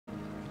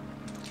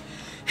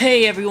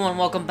Hey everyone,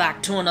 welcome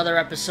back to another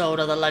episode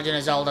of The Legend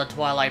of Zelda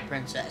Twilight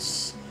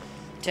Princess.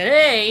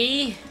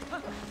 Today,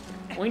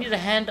 we need to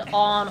head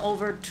on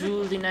over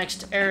to the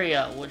next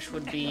area, which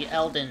would be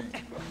Eldin.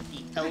 The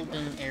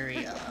Eldin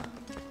area.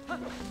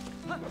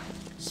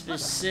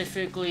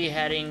 Specifically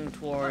heading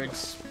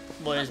towards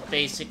what is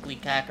basically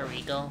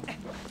Kakariko.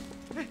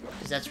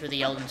 Because that's where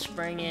the Eldin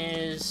Spring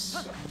is.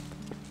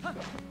 Or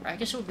I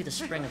guess it would be the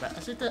Spring of...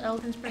 Is it the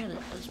Eldin Spring or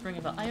the Spring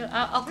of...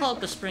 I'll call it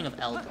the Spring of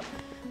Eldin.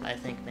 I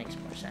think makes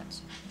more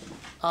sense.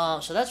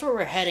 So that's where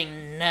we're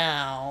heading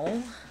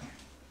now.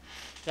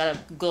 Gotta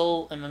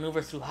go and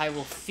maneuver through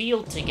Hyrule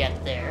Field to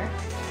get there.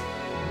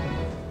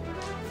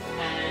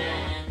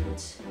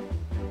 And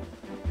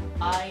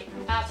I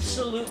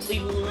absolutely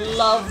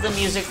love the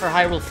music for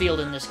Hyrule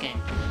Field in this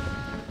game.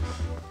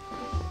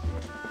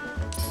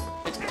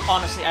 It's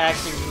honestly, I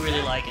actually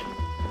really like it.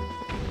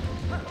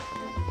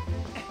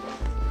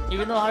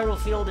 Even though Hyrule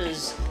Field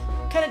is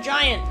kind of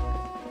giant.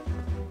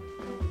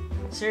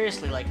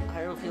 Seriously, like,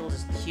 Hyrule Field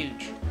is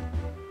huge.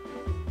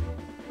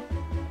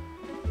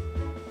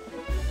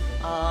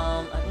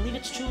 I believe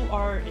it's to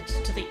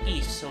the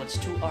east, so it's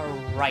to our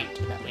right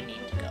that we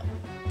need to go.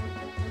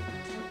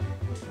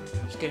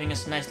 It's giving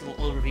us a nice little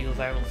overview of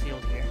Hyrule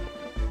Field here.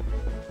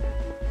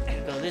 We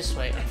go this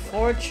way.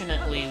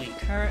 Unfortunately, we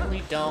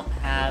currently don't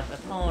have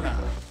Epona.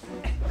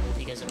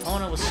 Because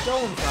Epona was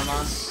stolen from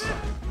us,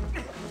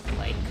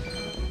 like,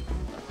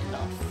 in the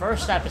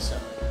first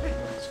episode.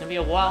 It's gonna be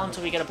a while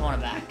until we get Epona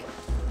back.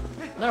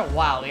 Not a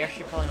while, we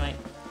actually probably might...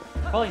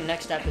 Probably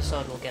next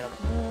episode we'll get a...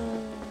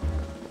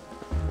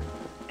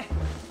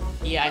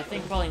 Yeah, I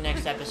think probably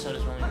next episode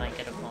is when we might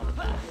get a Epona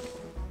back.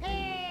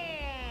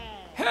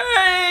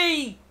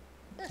 Hey!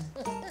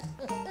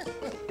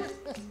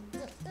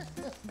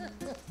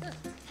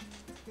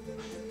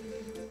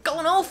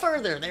 Go no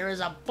further! There is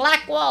a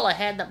black wall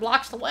ahead that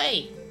blocks the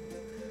way.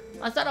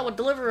 I thought I would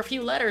deliver a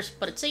few letters,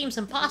 but it seems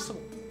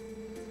impossible.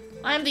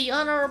 I am the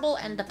honorable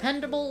and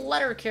dependable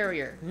letter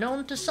carrier,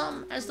 known to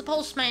some as the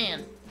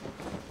postman.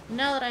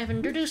 Now that I have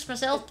introduced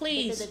myself,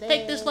 please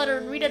take this letter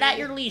and read it at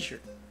your leisure.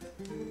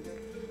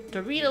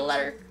 To read a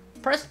letter,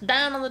 press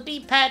down on the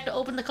D-pad to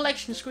open the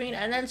collection screen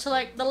and then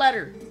select the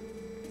letter.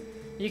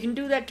 You can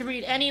do that to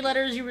read any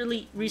letters you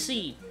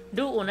receive.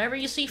 Do it whenever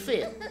you see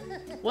fit.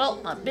 Well,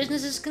 my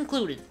business is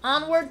concluded.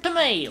 Onward to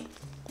mail.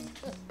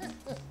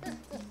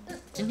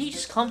 Didn't he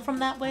just come from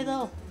that way,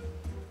 though?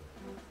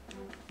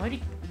 Why'd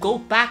he go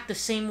back the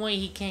same way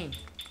he came?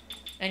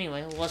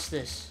 Anyway, what's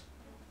this?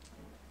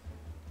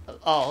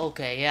 Oh,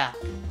 okay, yeah.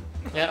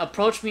 Yeah,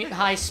 approach me at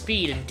high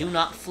speed and do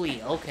not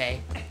flee.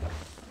 Okay.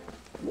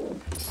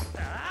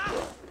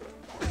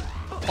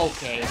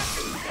 Okay.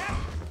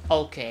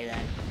 Okay,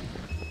 then.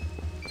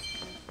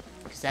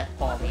 Because that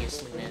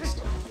obviously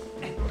missed.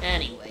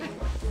 Anyway.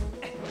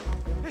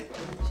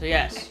 So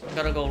yes, I'm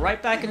gonna go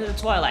right back into the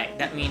Twilight.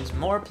 That means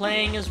more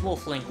playing as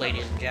Wolf Link,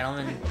 ladies and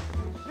gentlemen.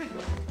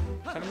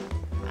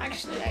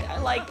 Actually, I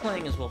like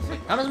playing as Wolf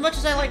Link. Not as much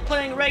as I like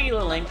playing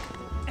regular Link.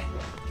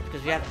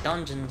 Because we have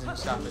dungeons and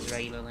stuff as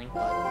regular Link,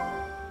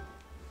 but...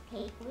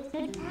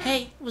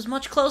 Hey, it was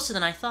much closer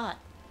than I thought.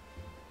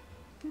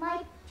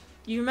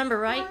 You remember,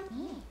 right?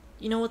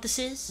 You know what this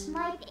is?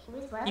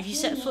 If you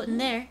set foot in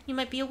there, you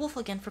might be a wolf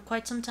again for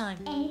quite some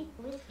time.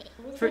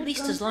 For at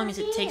least as long as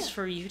it takes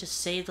for you to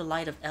save the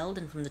light of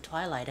Eldin from the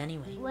Twilight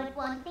anyway.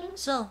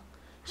 So,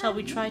 shall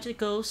we try to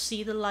go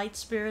see the light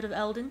spirit of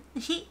Eldin?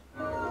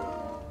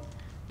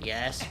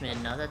 Yes,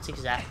 Midna, that's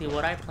exactly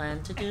what I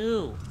plan to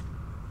do.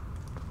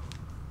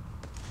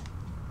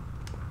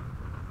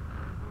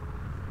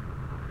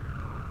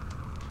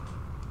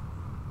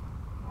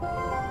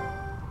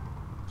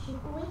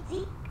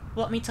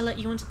 Want me to let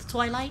you into the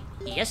Twilight?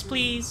 Yes,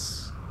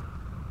 please.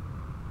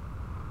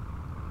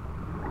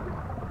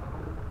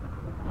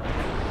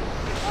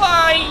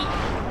 Why?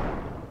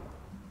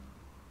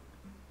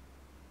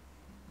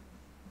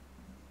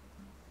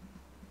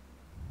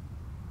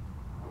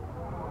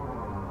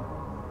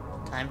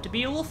 Time to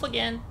be a wolf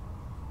again.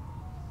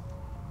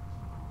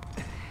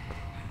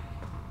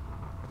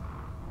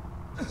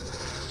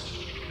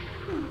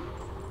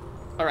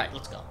 Alright,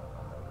 let's go.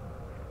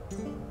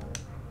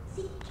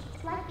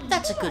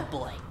 That's a good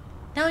boy.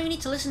 Now you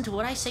need to listen to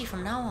what I say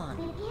from now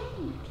on.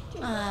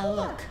 Ah,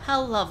 look,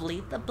 how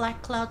lovely. The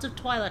black clouds of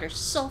Twilight are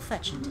so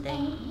fetching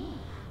today.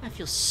 I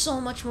feel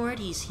so much more at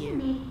ease here.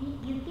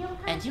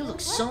 And you look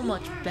so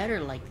much better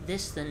like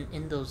this than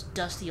in those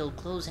dusty old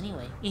clothes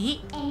anyway.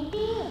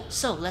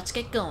 So, let's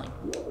get going.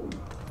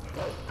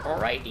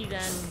 Alrighty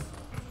then.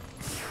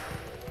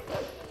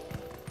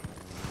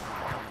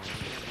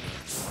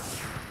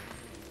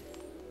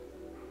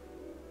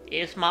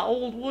 It's my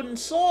old wooden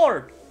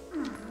sword.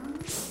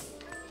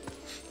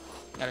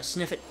 Gotta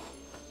sniff it.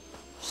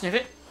 Sniff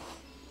it.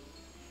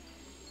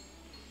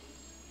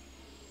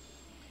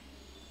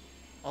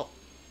 Oh,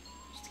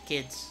 it's the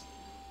kids.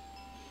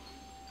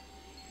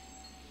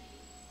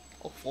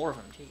 Oh, 4 of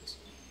them, jeez.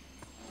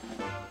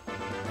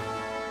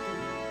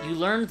 You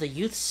learned the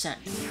youth's scent.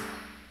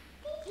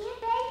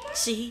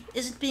 See,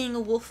 isn't being a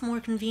wolf more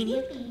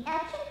convenient?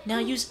 Now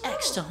use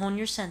X to hone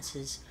your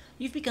senses.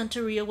 You've begun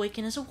to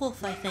reawaken as a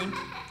wolf, I think.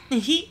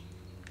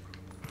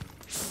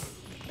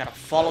 Gotta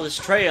follow this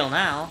trail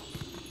now.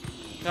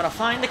 Gotta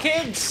find the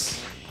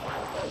kids!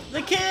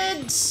 The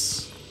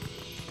kids!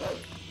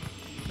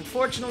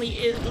 Unfortunately,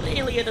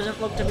 Ilia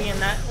doesn't look to be in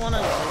that one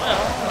as well.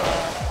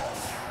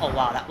 Oh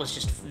wow, that was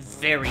just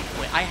very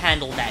quick. I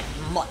handled that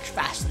much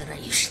faster than I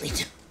usually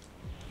do.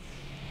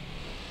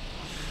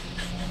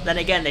 Then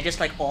again, they just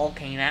like all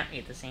came at me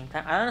at the same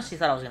time. I honestly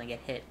thought I was gonna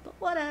get hit, but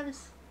whatever.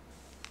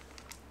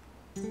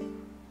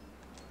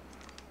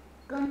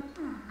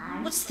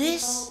 What's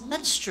this?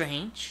 That's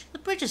strange. The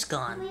bridge is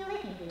gone.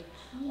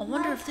 I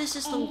wonder if this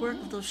is the work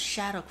of those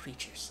shadow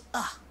creatures.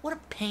 Ugh, what a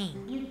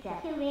pain.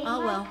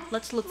 Oh well,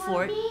 let's look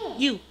for it.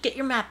 You, get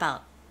your map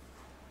out.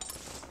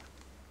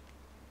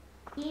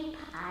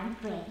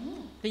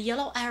 The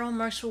yellow arrow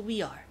marks where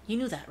we are. You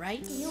knew that,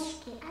 right?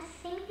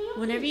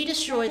 Whenever you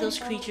destroy those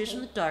creatures from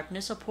the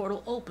darkness, a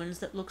portal opens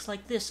that looks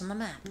like this on the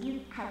map.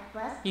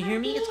 You hear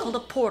me? It's called a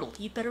portal.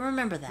 You better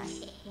remember that.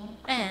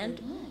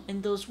 And,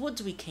 in those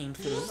woods we came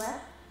through,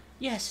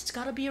 yes, it's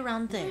gotta be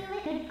around there.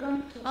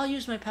 I'll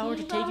use my power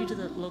to take you to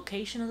the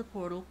location of the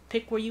portal.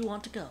 Pick where you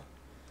want to go.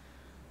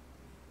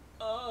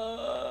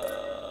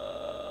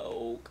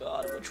 Oh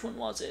god, which one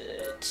was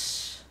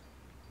it?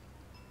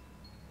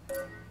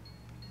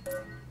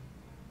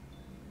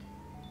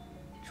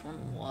 Which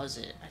one was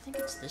it? I think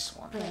it's this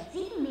one.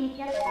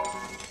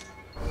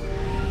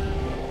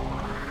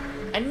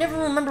 I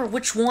never remember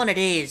which one it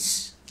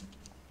is.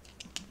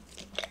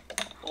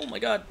 Oh my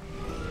god.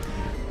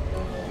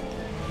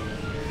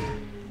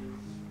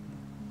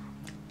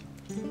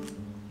 Could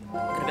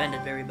have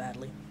ended very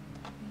badly.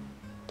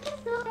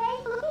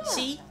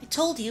 See? I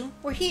told you.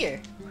 We're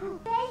here.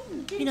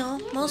 You know,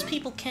 most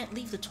people can't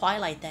leave the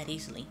Twilight that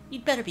easily.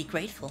 You'd better be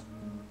grateful.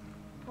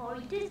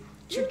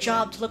 It's your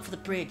job to look for the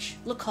bridge.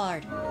 Look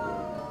hard.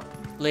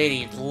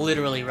 Lady, it's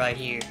literally right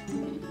here.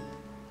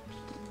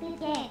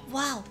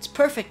 Wow, it's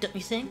perfect, don't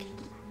you think?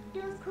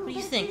 What do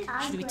you think?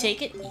 Should we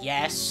take it?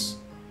 Yes.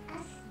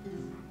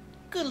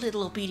 Good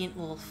little obedient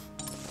wolf.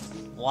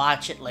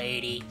 Watch it,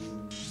 lady.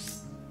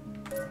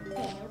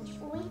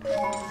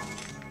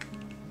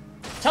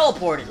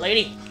 Teleport it,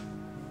 lady.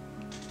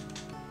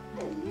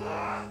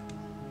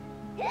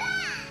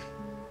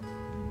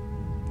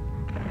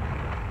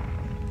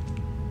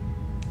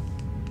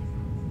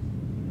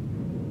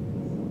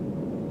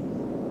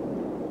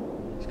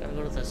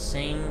 The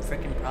same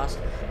freaking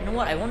process. You know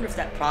what? I wonder if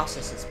that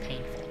process is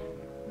painful.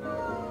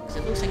 Because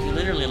it looks like you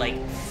literally, like,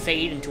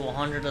 fade into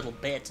 100 little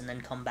bits and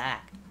then come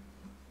back.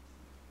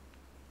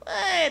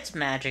 It's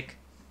magic.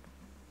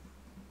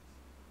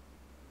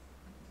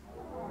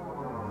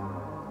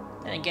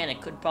 Then again,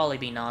 it could probably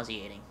be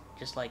nauseating.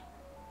 Just like...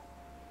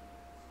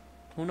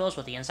 Who knows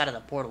what the inside of the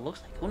portal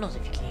looks like? Who knows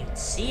if you can even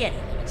see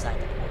anything inside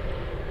the portal?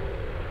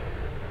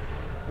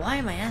 Why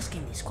am I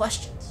asking these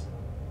questions?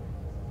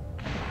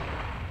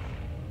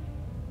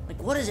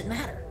 Like, what does it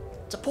matter?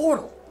 It's a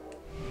portal.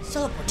 It's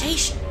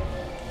teleportation.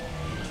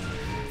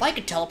 If I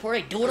could teleport,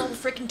 I'd do it all the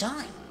freaking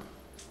time.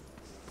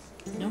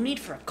 No need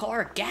for a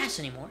car or gas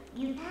anymore.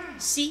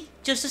 See?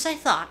 Just as I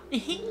thought.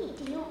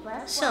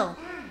 So,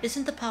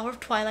 isn't the power of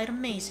Twilight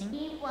amazing?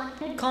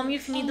 Call me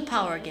if you need the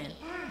power again.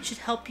 It should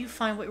help you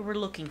find what we're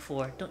looking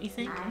for, don't you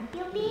think?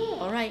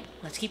 Alright,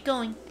 let's keep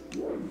going.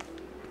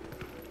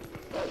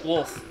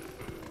 Wolf.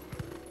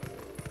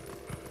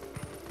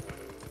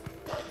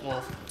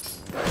 Wolf.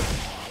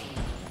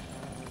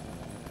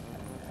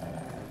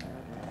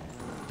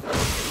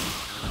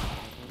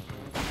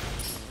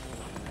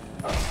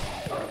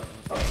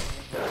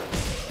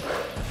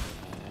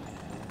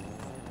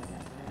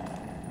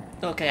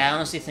 Okay, I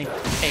honestly think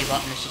A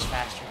button is just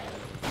faster.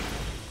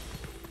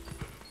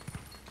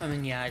 I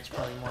mean, yeah, it's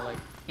probably more like...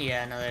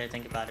 Yeah, now that I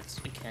think about it, it's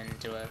akin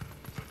to a...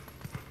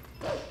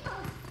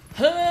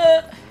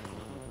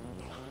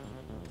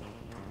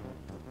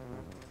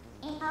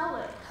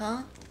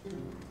 Huh?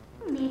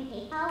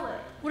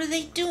 What are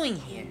they doing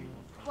here?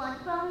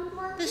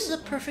 This is a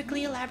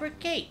perfectly elaborate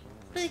gate.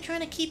 What are they trying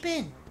to keep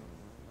in?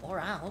 Or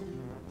out?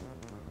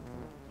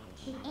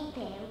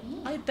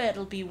 I bet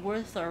it'll be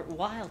worth our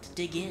while to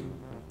dig in.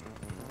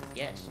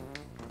 Yes.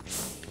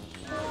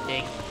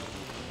 Dig.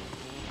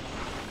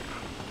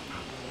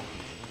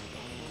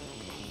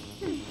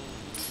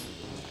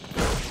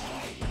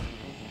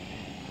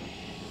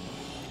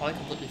 Oh, I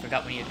completely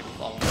forgot we needed to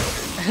follow.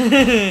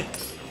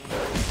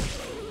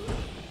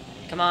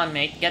 Come on,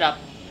 mate. Get up.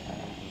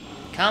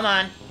 Come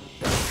on.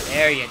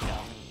 There you go.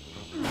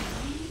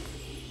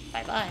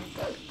 Bye-bye.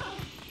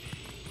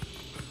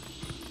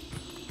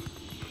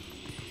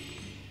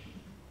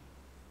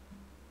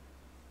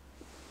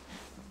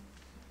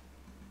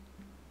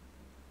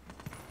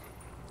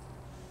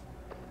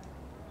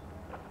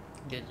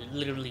 Dude,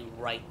 literally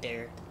right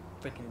there.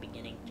 Freaking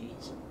beginning.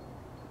 Jeez.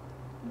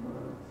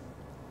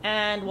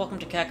 And welcome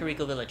to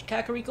Kakariko Village.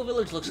 Kakariko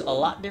Village looks a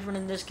lot different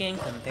in this game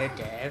compared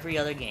to every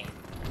other game.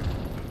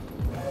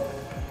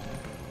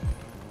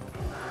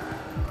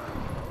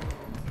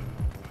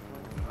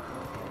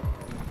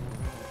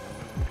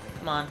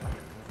 Come on.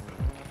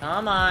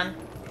 Come on.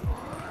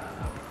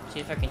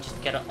 See if I can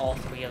just get all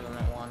three of them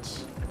at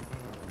once.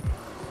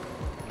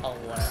 Oh,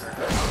 whatever.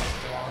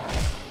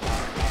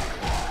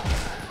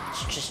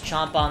 Let's just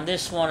chomp on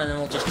this one, and then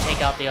we'll just take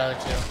out the other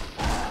two.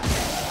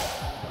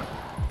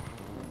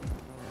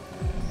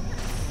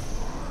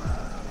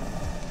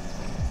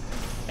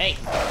 Hey!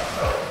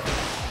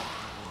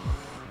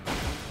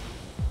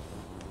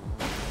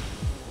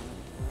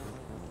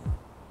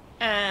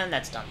 And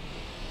that's done.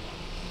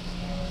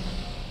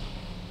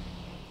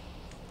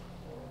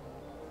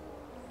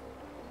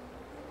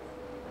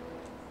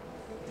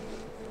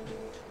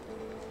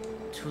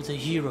 To the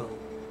hero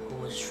who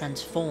was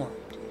transformed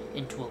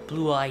into a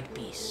blue-eyed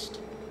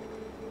beast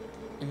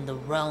in the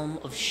realm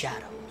of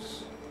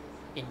shadows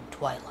in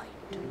Twilight.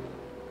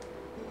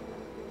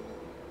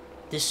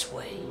 This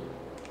way.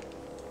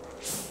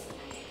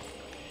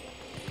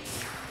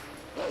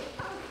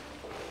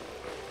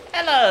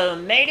 Hello,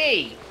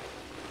 matey!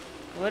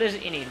 What is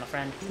it you need, my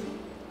friend?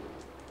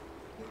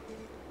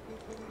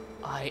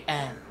 I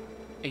am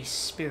a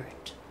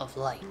spirit of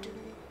light,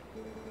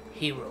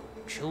 hero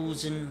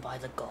chosen by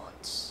the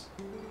gods.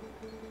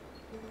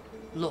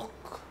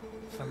 Look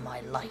for my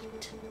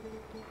light.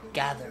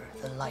 Gather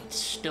the light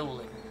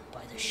stolen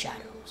by the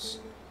shadows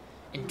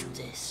into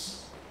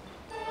this.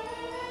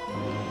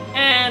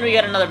 And we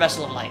got another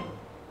vessel of light.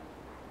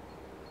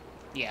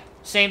 Yeah,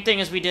 same thing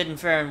as we did in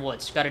Faron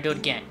Woods. Gotta do it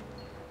again.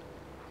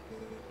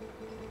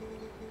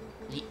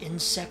 The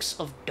insects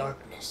of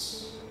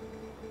darkness.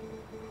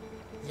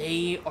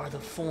 They are the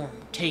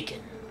form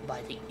taken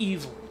by the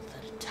evil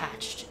that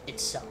attached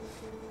itself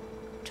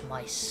to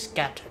my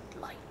scattered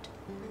light.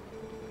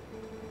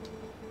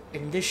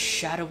 In this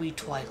shadowy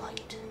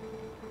twilight,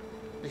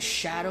 the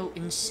shadow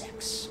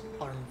insects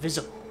are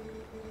invisible,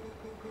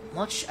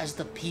 much as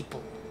the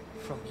people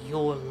from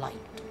your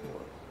light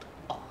world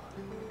are.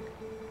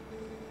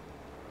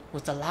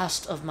 With the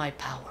last of my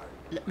power,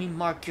 let me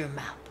mark your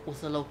map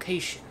with the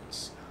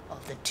locations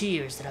of the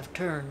tiers that have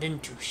turned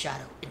into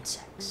shadow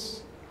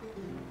insects.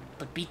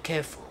 But be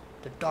careful,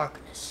 the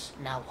darkness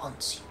now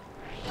hunts you.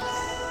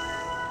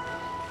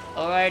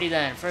 Alrighty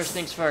then, first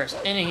things first,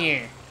 in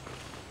here.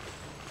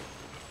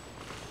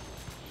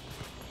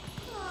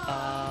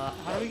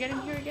 How do we get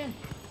in here again?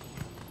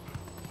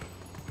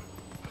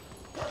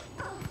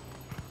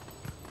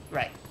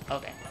 Right,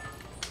 okay.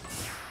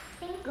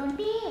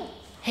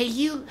 Hey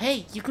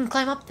you can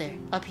climb up there,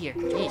 up here.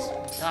 Jeez,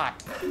 God.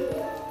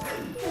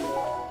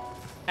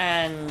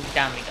 And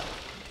down we go.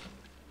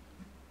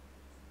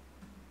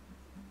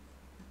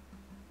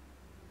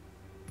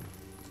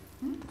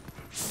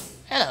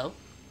 Hello.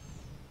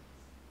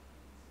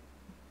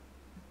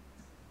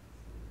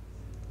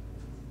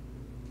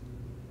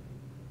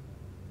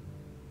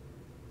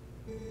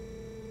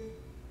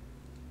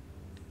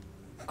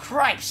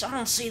 Cripes, I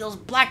don't see those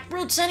black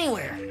brutes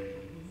anywhere.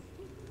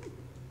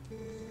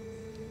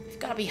 They've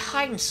gotta be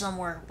hiding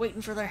somewhere,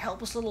 waiting for their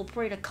helpless little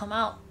prey to come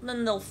out, and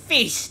then they'll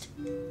feast.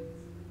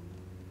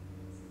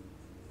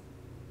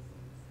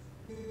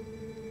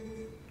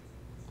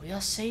 We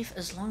are safe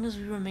as long as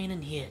we remain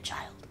in here,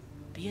 child.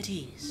 Be at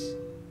ease.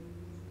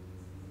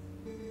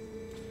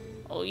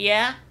 Oh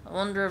yeah? I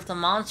wonder if the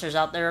monsters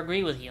out there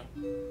agree with you.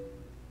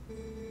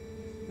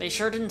 They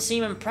sure didn't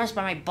seem impressed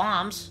by my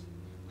bombs.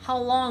 How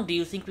long do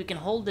you think we can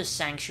hold this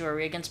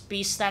sanctuary against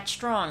beasts that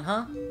strong,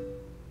 huh?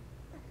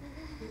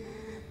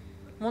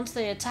 Once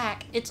they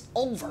attack, it's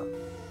over.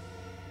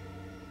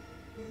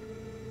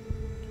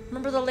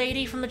 Remember the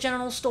lady from the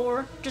general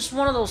store? Just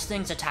one of those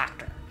things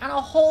attacked her, and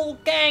a whole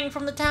gang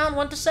from the town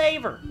went to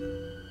save her.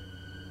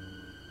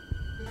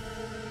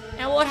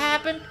 And what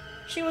happened?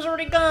 She was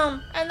already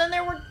gone, and then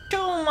there were 2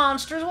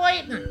 monsters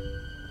waiting.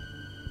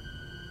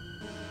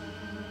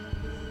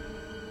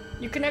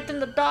 You connecting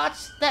the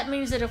dots? That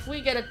means that if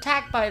we get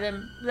attacked by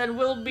them, then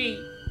we'll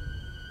be...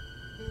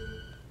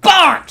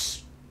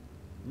 Barnes!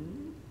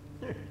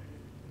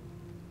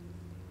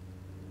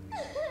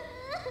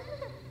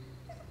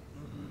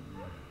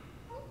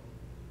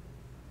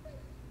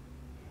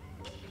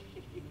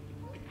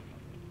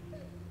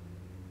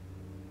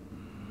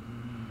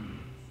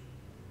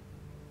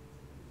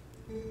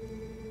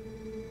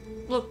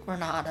 Look,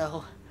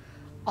 Renato,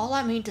 all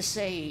I mean to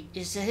say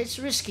is that it's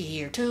risky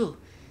here, too.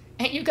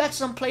 Ain't you got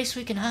some place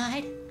we can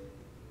hide?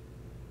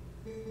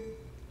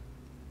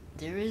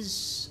 There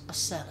is a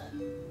cellar.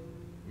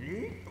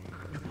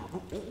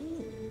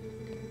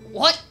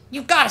 What?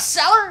 You've got a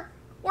cellar?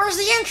 Where's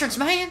the entrance,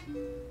 man?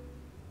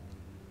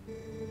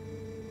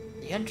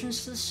 The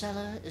entrance to the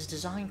cellar is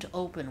designed to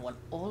open when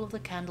all of the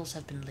candles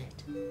have been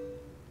lit.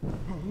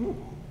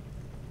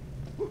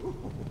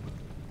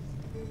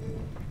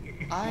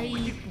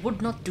 I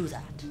would not do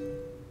that.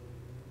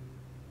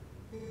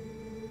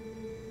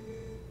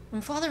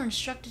 When Father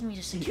instructed me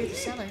to secure the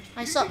cellar,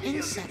 I saw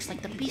insects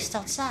like the beast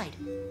outside.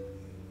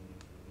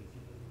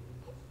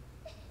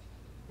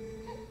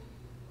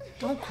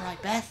 Don't cry,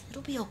 Beth.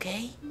 It'll be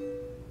okay.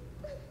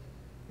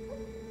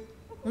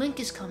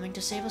 Link is coming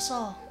to save us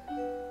all.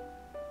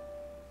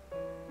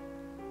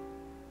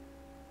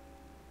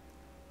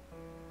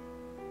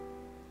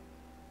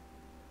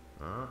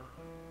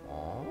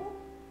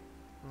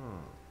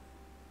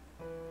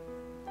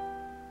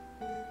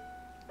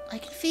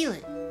 can feel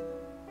it.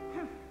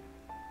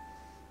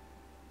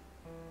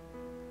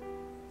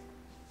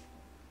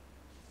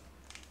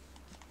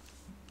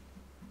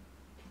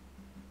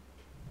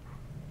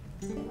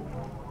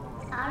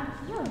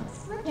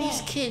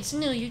 These kids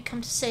knew you'd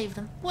come to save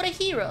them. What a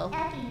hero!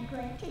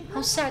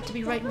 How sad to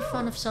be right in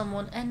front of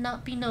someone and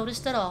not be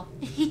noticed at all.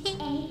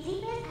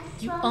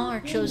 You are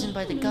chosen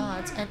by the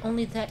gods, and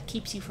only that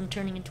keeps you from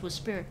turning into a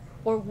spirit,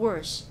 or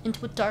worse,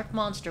 into a dark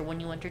monster when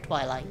you enter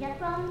Twilight.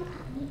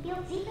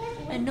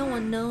 And no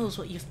one knows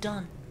what you've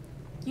done.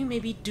 You may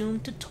be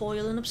doomed to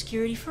toil in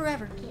obscurity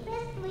forever.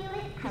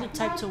 You're the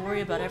type to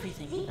worry about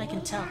everything, I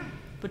can tell.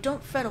 But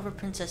don't fret over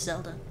Princess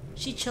Zelda.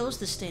 She chose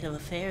this state of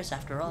affairs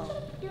after all.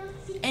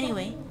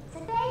 Anyway,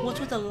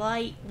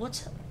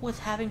 what's with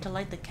having to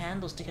light the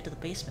candles to get to the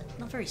basement?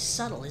 Not very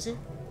subtle, is it?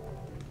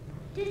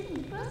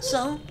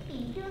 So,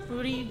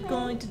 what are you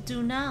going to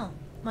do now,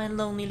 my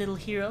lonely little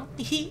hero?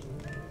 I'm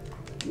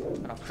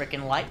gonna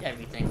frickin' light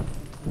everything.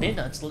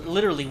 It's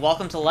literally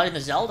welcome to Light in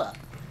the Zelda.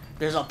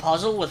 There's a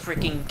puzzle with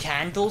freaking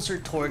candles or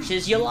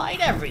torches, you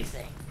light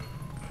everything.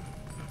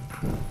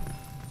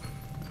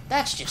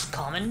 That's just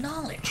common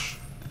knowledge.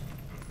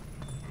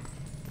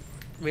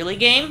 Really,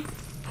 game?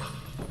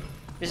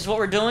 This is what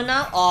we're doing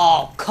now?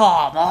 Oh,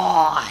 come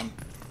on!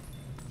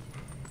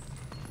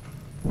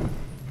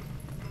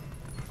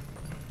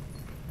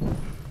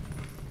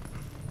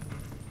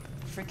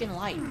 Freaking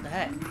light, what the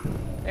heck?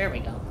 There we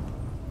go.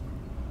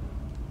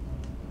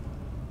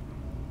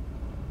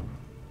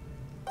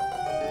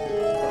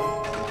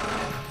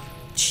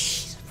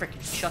 Jeez, I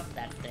freaking chucked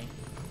that thing.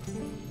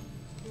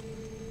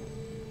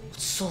 What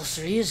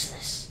sorcery is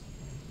this?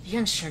 The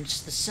entrance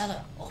to the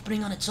cellar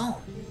opening on its own.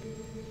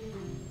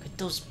 Could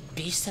those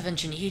beasts have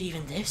engineered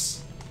even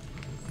this?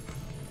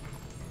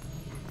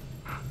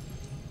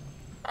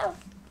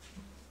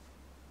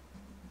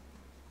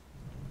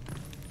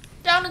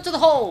 Down into the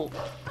hole!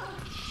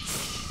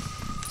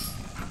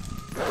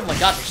 Oh my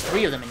god, there's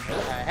 3 of them in here.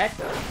 What the heck?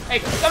 Hey,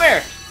 come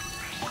here!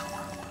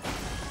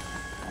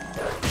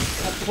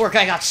 That poor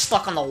guy got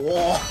stuck on the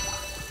wall.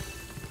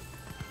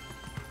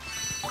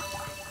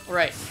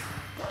 Alright,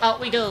 out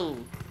we go.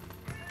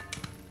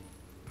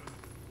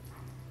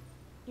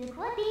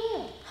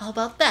 How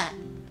about that?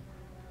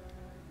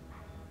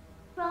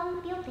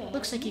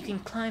 Looks like you can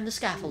climb the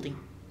scaffolding.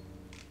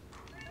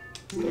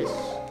 Yes,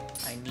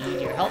 I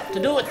need your help to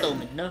do it though,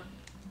 Midna.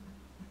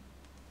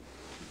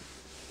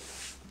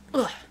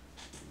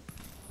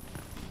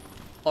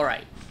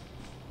 Alright.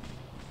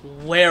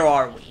 Where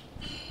are we?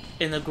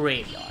 In the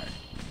graveyard.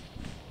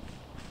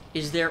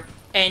 Is there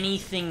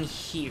anything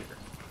here?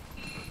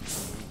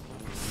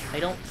 I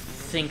don't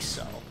think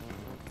so.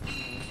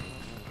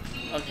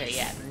 Okay,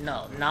 yeah,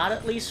 no, not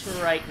at least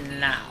for right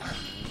now.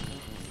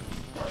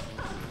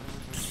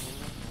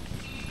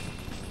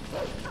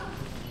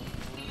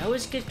 I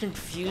always get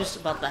confused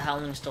about the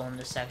Howling Stone in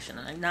this section,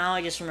 and now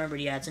I just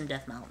remembered, yeah, it's in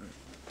Death Mountain.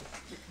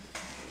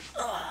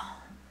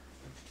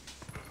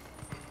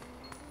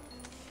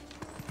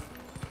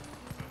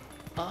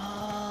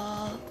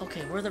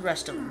 Okay, where are the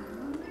rest of them?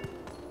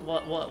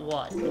 What? No,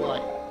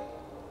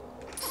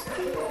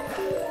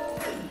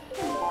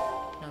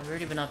 we've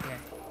already been up here.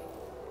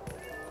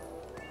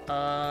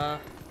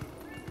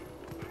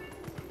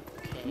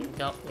 Okay, we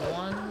got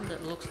one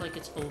that looks like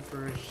it's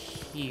over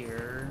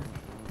here.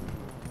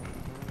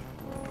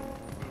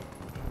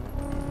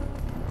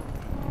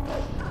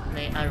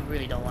 Man, I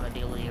really don't want to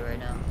deal with you right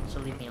now, so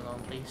leave me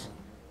alone, please.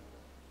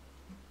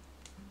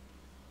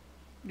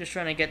 I'm just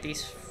trying to get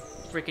these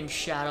freaking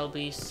shadow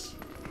beasts.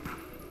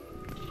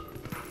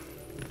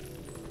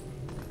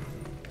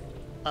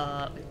 We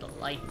have to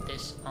light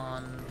this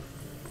on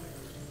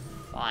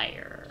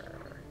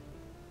fire.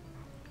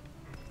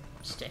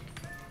 Stick.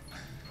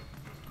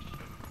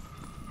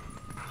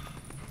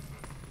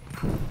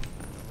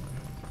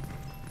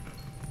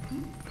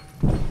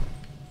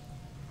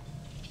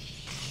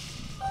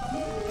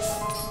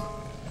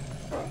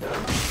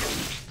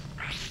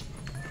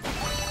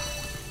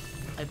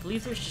 I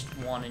believe there's just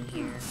one in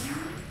here.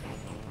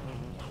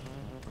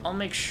 I'll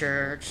make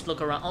sure. Just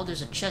look around. Oh,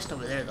 there's a chest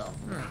over there, though.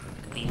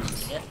 Could be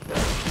easy to get.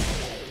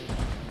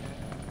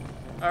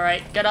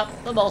 Alright, get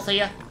up, the both of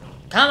you.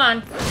 Come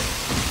on.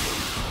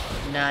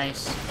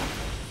 Nice.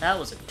 That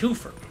was a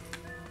twofer.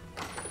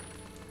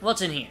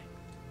 What's in here?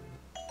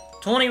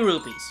 20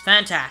 rupees.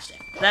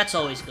 Fantastic. That's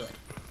always good.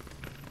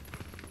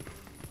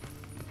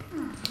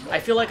 I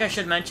feel like I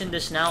should mention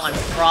this now. I'm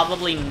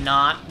probably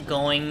not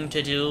going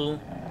to do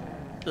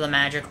the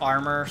magic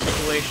armor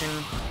situation,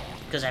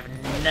 because I've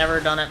never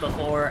done it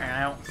before, and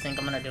I don't think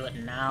I'm gonna do it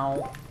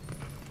now.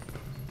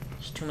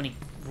 There's too many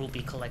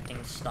rupee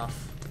collecting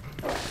stuff.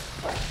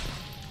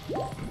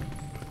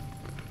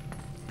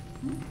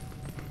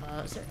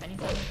 Is there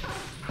anything?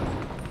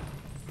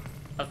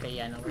 Okay,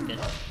 yeah, no, we're good.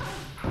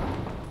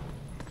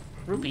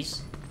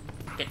 Rupees.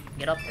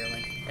 Get up there,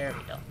 Link. There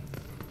we go.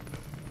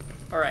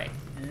 Alright,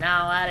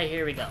 now out of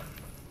here we go.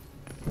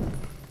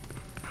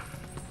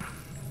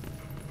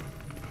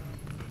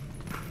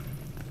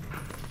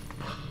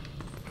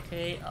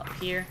 Okay, up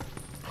here.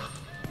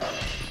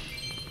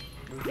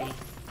 be.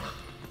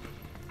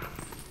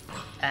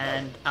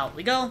 And out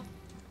we go.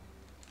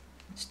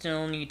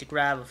 Still need to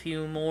grab a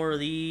few more of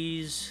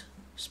these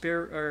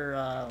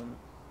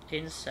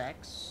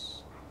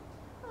insects.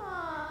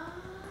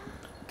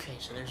 Okay,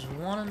 so there's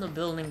one in the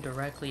building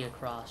directly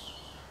across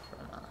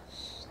from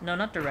us. No,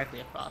 not directly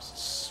across,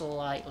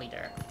 slightly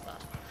directly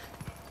across.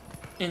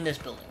 In this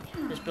building.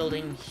 This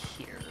building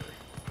here.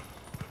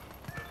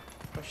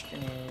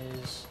 Question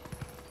is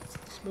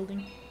this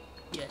building?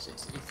 Yes,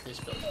 it's this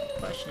building. The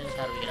question is,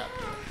 how do we get up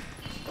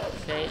here?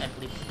 Okay, I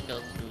believe we have to go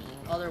through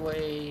the other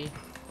way.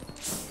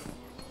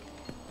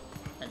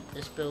 And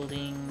this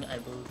building, I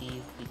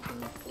believe we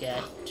can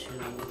get to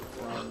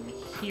from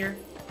here.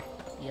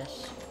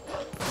 Yes.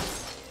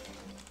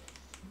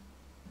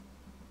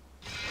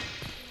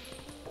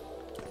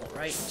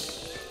 Alright.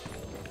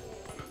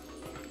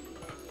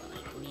 I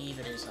believe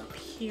it is up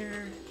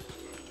here.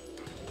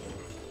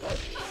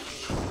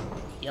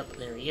 Yep,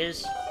 there he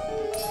is.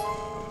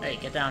 Hey,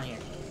 get down here.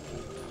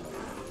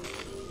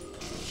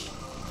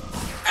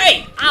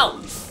 Hey! Ow!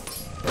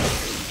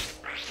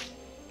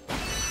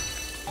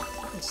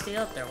 You can stay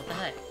up there, what the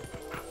heck?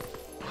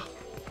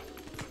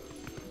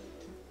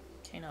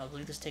 Okay, now I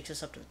believe this takes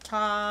us up to the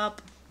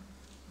top.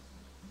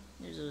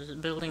 There's a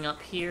building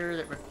up here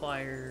that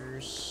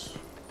requires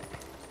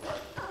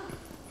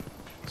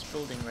this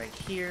building right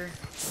here.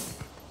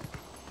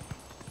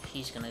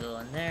 He's gonna go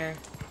in there.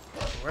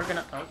 We're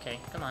gonna... Okay,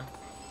 come on.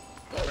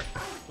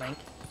 Link.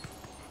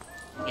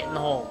 Get in the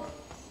hole.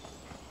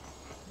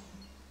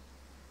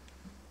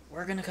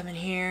 We're gonna come in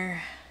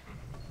here.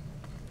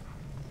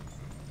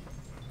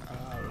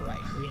 Alright,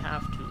 we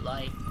have to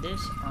light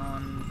this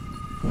on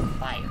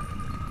fire.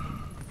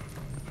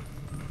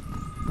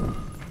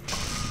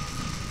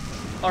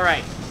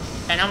 Alright,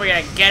 and now we're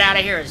gonna get out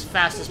of here as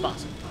fast as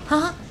possible.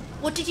 Huh?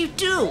 What did you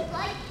do?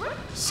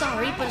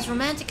 Sorry, but as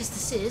romantic as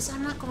this is,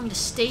 I'm not going to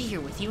stay here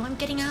with you. I'm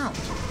getting out.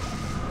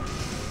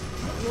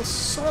 Well,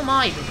 so am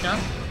I, Victor.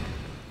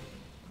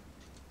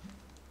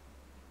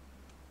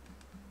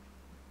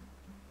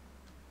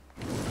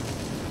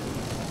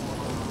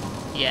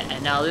 Yeah,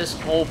 and now this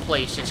whole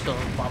place just goes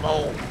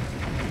bubble.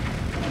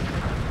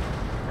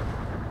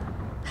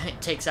 And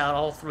it takes out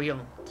all three of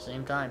them at the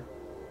same time.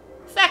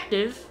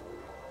 Effective,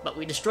 but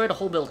we destroyed a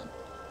whole building.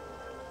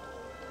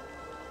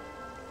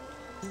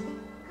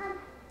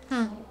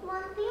 I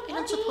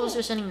don't suppose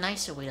there's any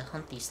nicer way to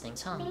hunt these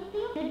things, huh?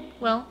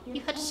 Well,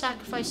 you had to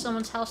sacrifice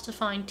someone's house to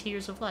find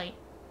tears of light.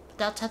 But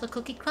that's how the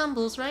cookie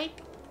crumbles, right?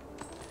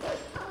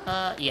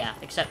 Yeah,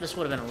 except this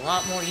would have been a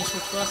lot more useful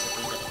to us if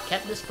we had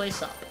kept this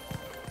place up.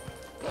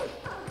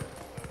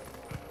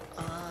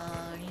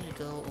 I need to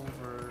go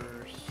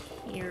over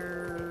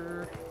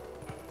here.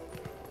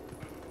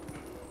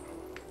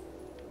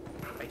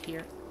 Right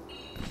here.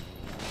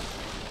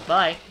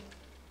 Bye!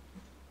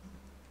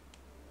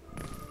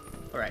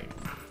 Alright,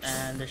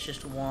 and there's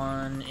just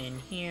one in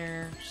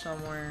here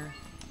somewhere.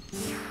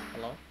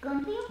 Hello?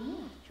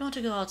 You want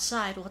to go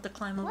outside, we'll have to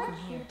climb up from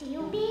here.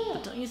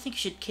 But don't you think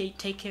you should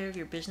take care of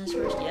your business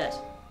first? Yes.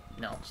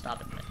 No,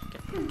 stop it.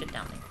 Get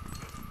down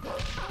there.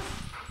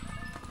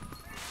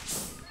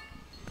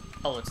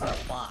 Oh, it's in the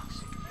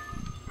box.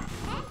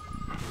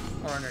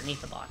 Or underneath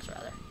the box,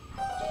 rather.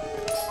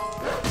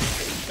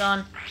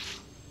 Done.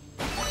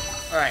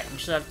 Alright, we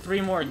should have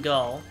 3 more to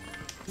go.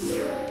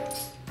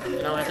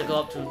 Now we have to go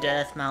up to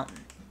Death Mountain.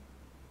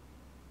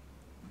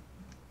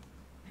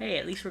 Hey,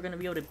 at least we're gonna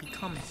be able to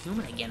become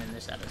human again in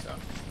this episode.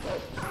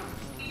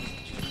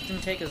 It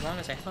didn't take as long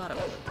as I thought it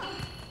would.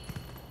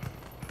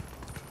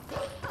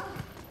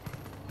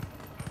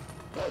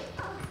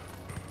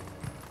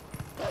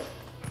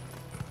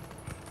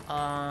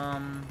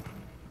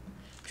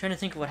 Trying to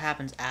think of what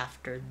happens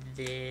after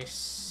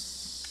this.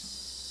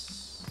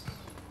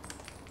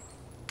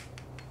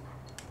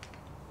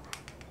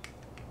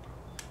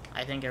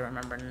 I think I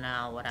remember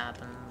now what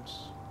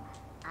happens.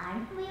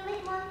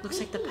 Looks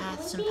like the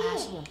path's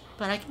impassable,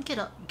 but I can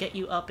get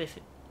you up if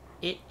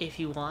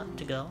you want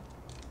to go.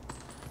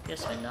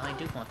 Yes, Vinda, I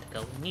do want to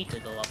go. We need to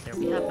go up there.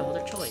 We have no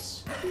other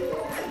choice.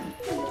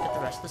 Let's get the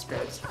rest of the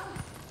spirits.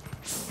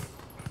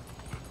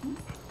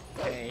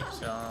 Okay,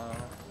 so...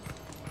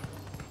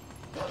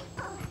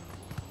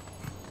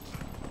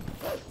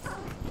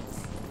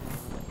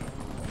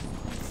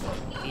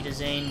 Ida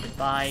Zane,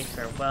 goodbye,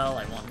 farewell.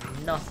 I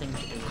want nothing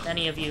to do with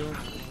any of you.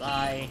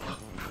 Goodbye.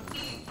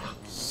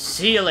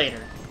 See you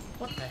later.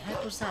 What the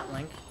heck was that,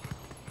 Link?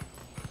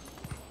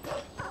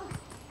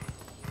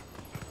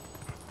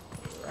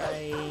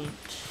 Right.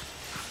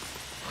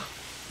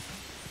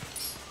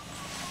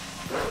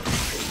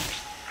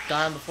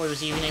 Got him before he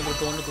was even able to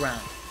go on the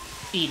ground.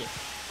 Eat it.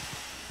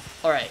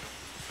 Alright.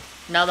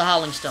 Now the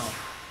Howling Stone.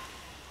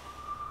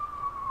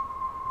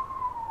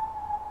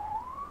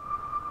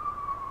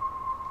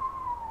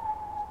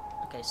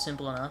 Okay,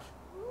 simple enough.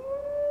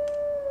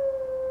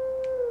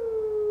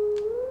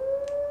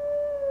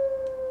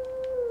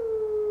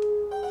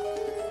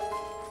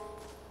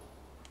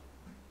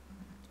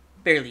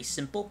 Fairly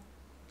simple.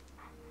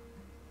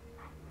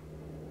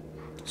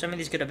 Some of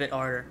these get a bit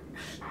harder.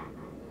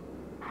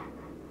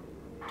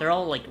 They're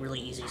all, like,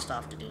 really easy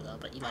stuff to do, though,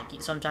 but,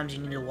 sometimes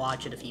you need to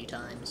watch it a few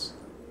times.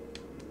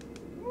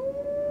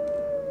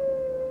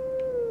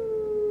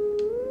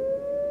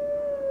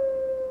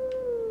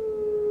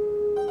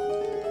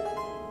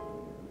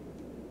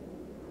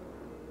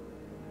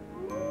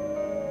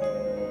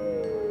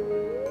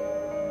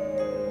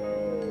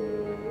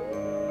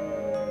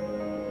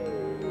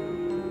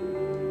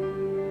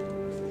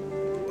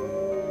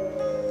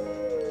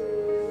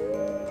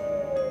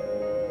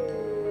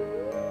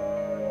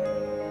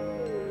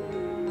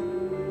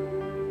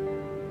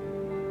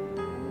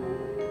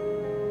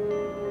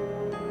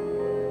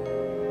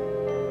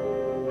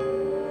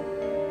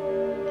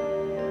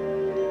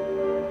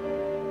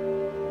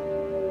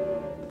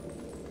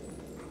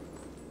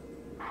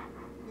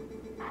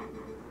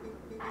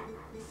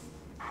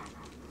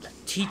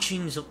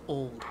 Teachings of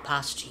old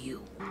pass to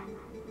you.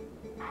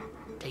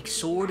 Take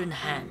sword in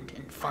hand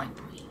and find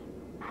me.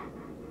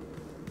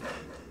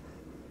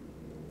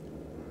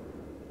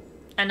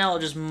 And now I'll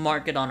just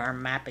mark it on our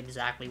map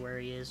exactly where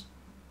he is.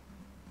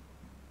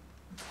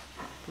 I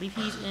believe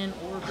he's in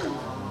Oregon.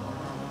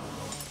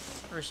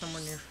 Or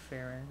somewhere near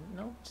Farron.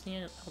 No, it's the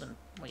Eldin.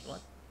 Wait, what?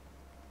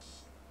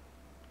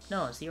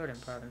 No, it's the Eldin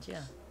province,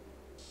 yeah.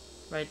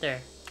 Right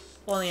there.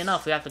 Funnily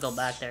enough, we have to go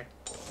back there.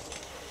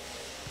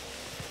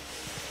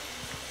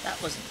 That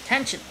was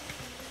intentional.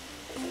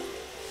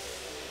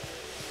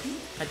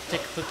 I had to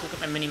take a quick look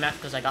at my mini-map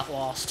because I got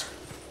lost.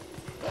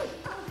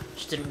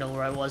 Just didn't know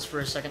where I was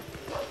for a second.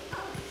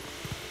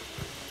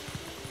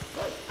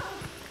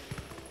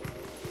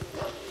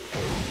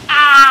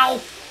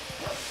 Ow!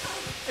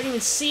 I didn't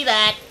even see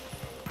that.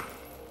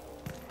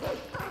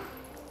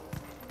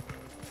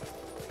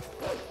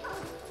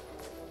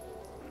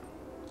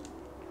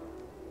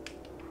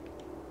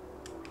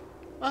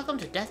 Welcome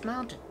to Death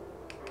Mountain.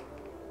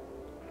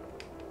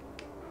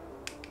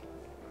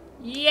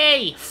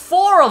 Yay!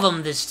 4 of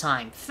them this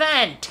time!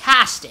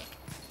 Fantastic!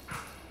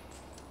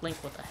 Link,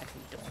 what the heck are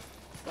you doing?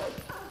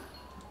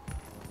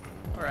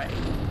 Alright.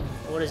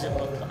 What does it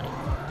look like?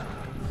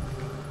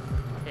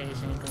 Okay,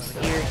 so you go over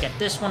here, get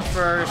this one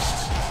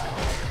first.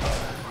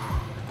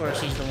 Of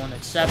course, he's the one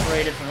that's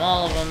separated from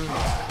all of them.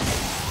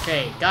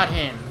 Okay, got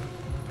him.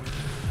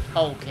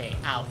 Okay,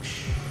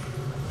 ouch.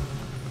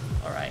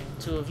 Alright,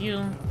 2 of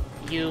you.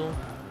 You.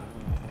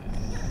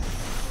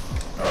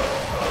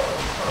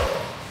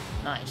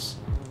 Nice.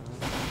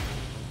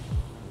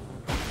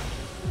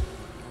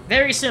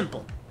 Very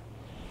simple.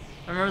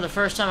 I remember the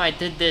first time I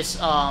did this,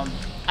 I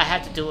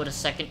had to do it a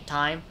second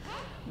time.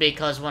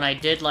 Because when I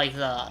did, like,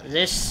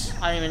 this...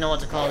 I don't even know what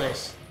to call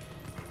this.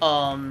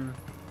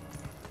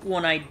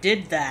 When I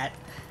did that,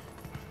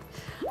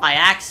 I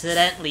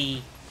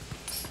accidentally,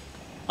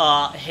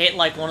 hit,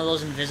 like, one of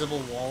those invisible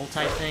wall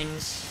type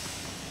things.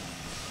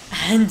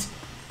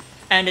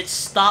 And it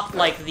stopped,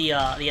 like, the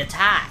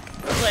attack.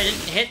 So I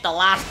didn't hit the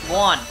last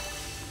one.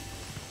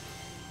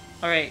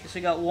 Alright, so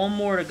we got one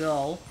more to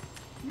go.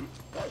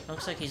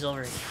 Looks like he's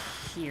over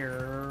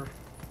here.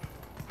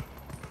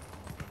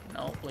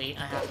 No, wait,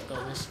 I have to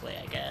go this way,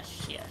 I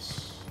guess.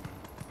 Yes.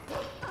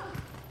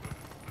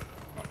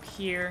 Up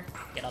here.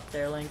 Get up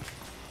there, Link.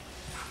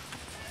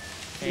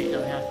 Okay, now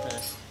we have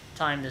to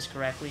time this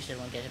correctly so I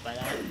won't get hit by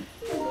that.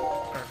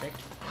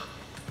 Perfect.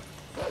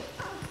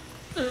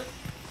 Okay.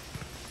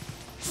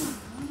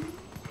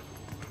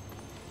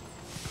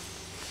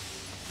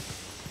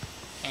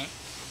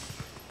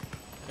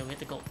 So we have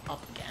to go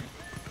up again.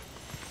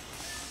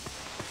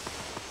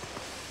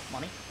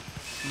 Money?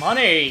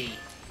 Money!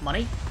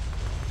 Money?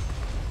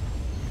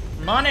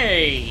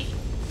 Money!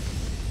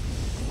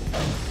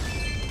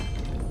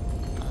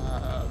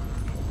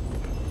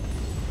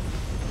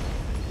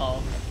 Oh,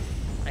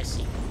 okay. I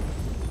see.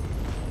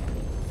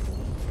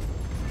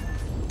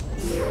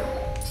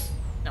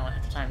 Now I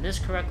have to time this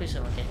correctly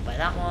so I don't get hit by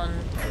that one.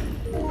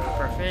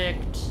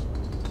 Perfect.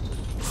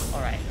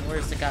 Alright, and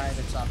where's the guy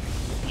that's up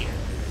here?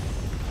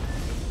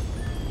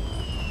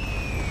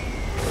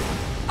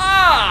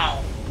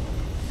 Ow!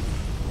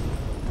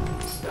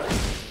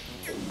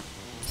 Okay,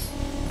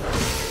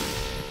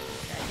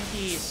 I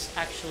think he's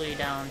actually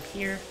down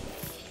here.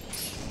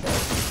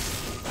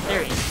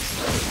 There he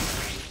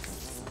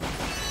is.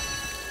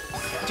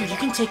 Dude, you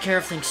can take care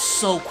of things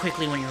so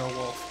quickly when you're a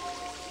wolf.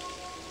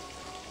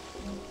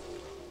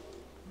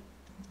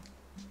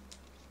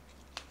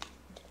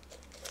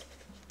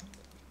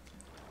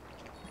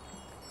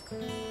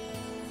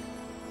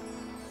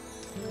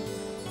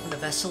 The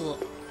vessel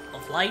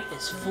of light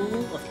is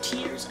full of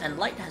tears, and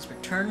light has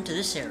returned to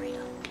this area.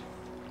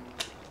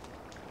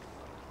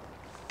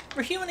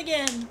 We're human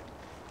again!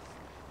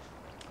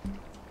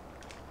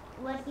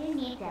 What do you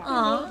need to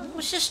Aw, I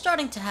was just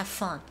starting to have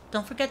fun.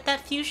 Don't forget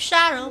that fused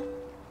shadow.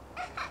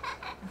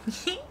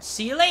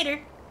 See you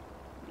later.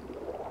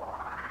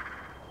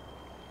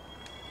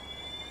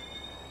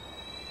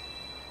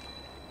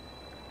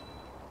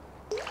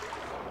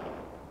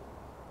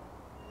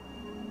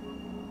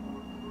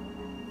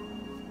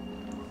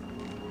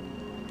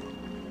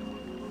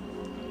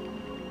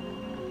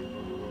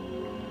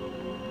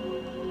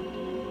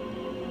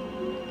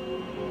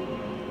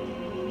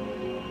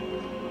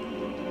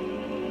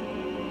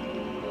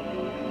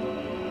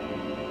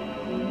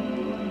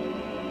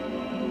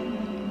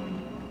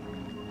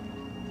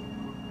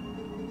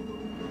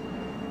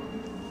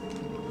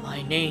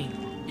 My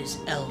name is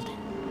Eldin.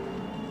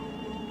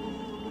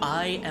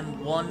 I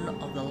am one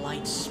of the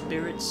light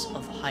spirits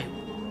of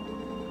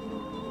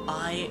Hyrule.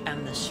 I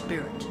am the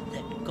spirit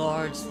that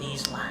guards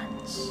these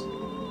lands.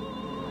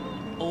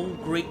 O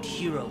great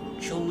hero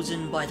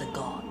chosen by the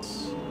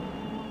gods.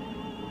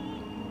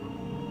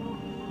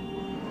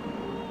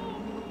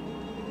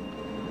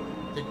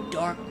 The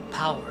dark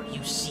power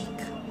you seek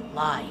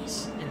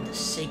lies in the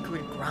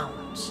sacred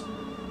grounds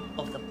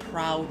of the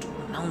proud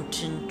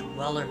mountain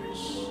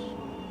dwellers.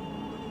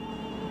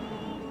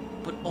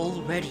 But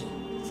already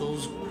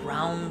those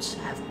grounds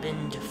have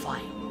been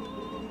defiled,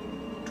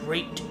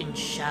 draped in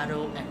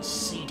shadow and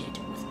seeded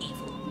with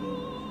evil.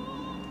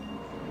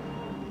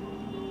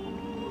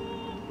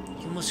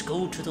 You must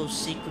go to those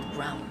sacred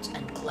grounds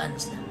and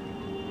cleanse them.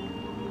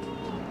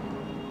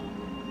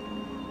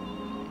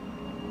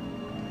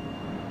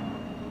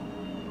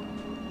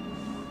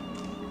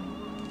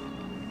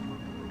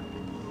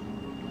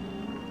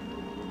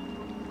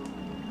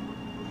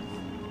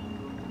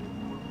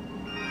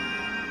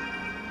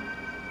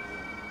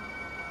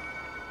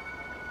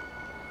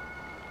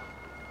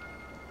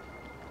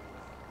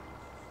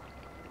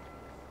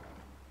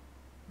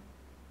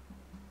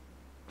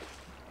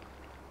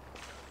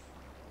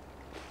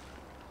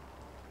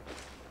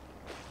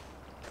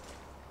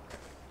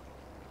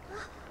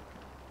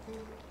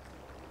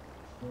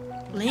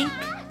 Link?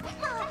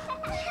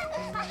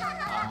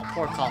 Oh,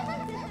 poor Colin.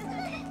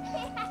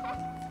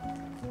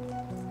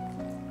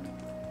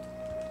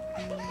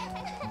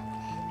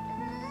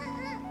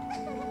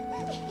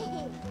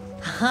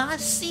 Haha,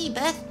 see,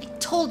 Beth? I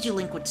told you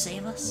Link would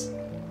save us.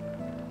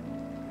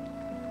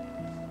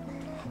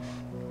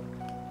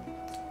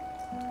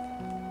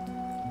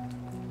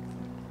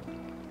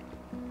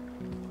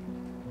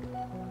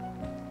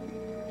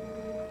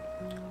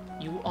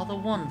 You are the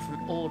one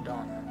from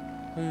Eldin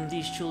whom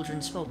these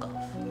children spoke of.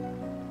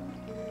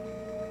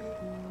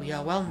 We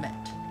are well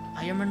met.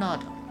 I am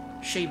Renato,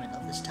 shaman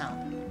of this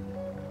town.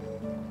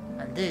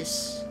 And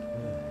this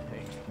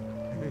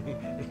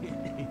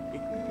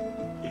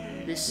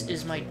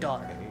is my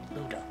daughter,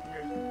 Luda.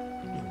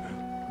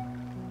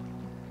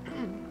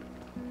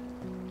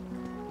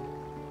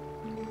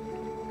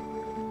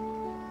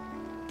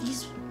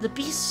 The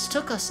beasts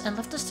took us and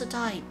left us to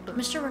die, but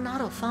Mr.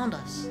 Renato found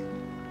us.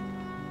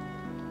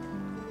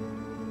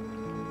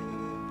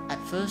 At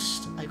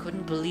first, I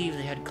couldn't believe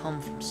they had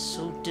come from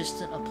so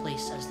distant a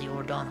place as the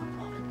Ordana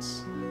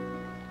province.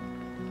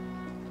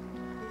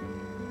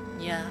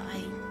 Yeah,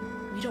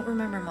 we don't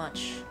remember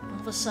much. All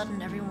of a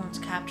sudden, everyone's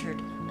captured,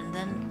 and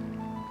then,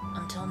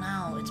 until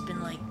now, it's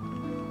been like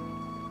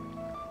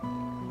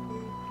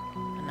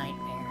a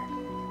nightmare.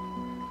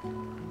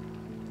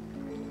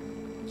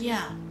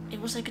 Yeah, it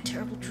was like a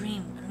terrible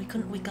dream, and we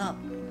couldn't wake up.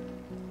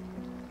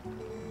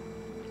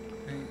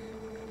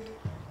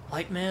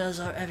 Nightmares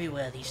are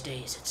everywhere these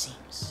days, it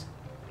seems.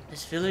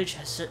 This village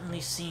has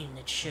certainly seen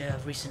its share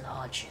of recent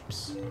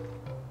hardships.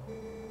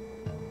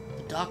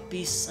 The dark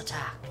beasts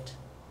attacked,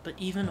 but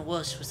even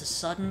worse was the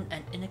sudden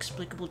and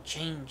inexplicable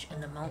change in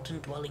the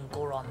mountain-dwelling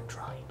Goron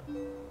tribe.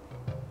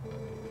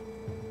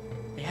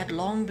 They had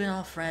long been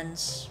our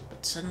friends,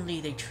 but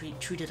suddenly they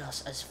treated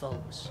us as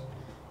foes.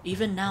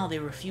 Even now they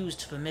refuse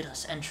to permit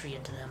us entry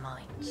into their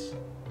minds.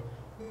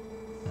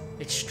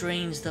 It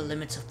strains the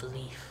limits of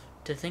belief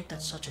to think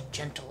that such a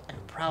gentle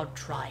and proud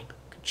tribe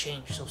could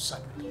change so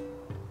suddenly.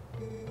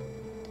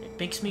 It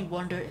makes me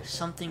wonder if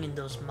something in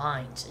those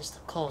minds is the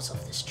cause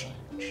of this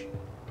change.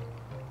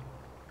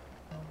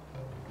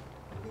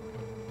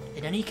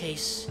 In any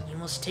case, you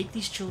must take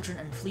these children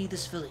and flee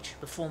this village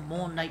before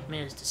more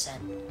nightmares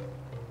descend.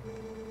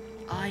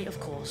 I,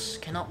 of course,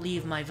 cannot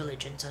leave my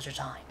village in such a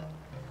time.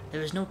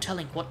 There is no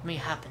telling what may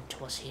happen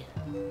to us here.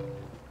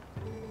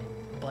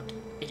 But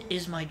it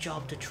is my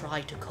job to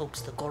try to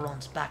coax the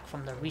Gorons back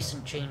from the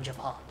recent change of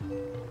heart.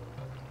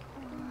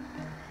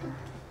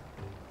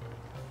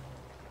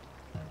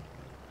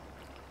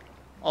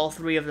 All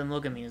three of them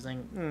look at me and like,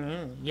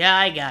 yeah,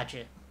 I got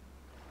you.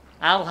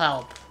 I'll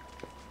help.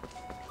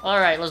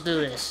 Alright, let's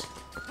do this.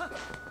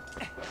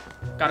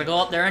 Gotta go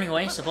up there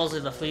anyway.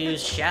 Supposedly the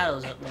fused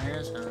shadows up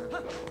there, so...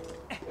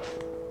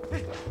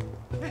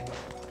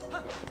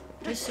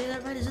 Did I say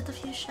that right? Is it the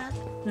fused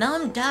shadow? Now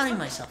I'm doubting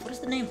myself. What is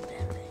the name of the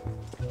damn thing?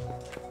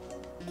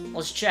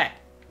 Let's check.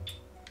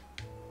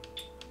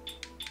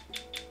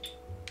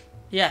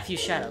 Yeah, a few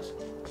shadows.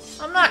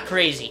 I'm not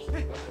crazy.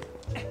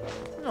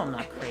 No, I'm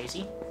not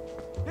crazy.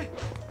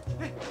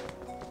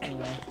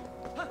 Anyway.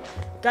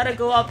 Gotta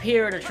go up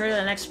here to trigger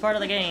the next part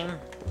of the game.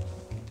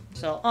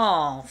 So,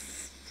 oh,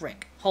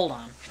 frick. Hold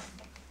on.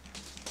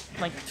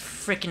 My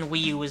frickin'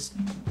 Wii U is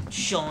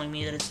showing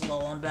me that it's low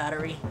on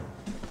battery.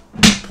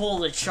 Pull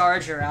the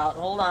charger out.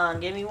 Hold on,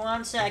 give me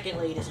 1 second,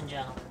 ladies and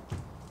gentlemen.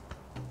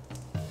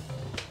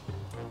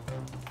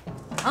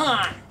 Come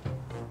on!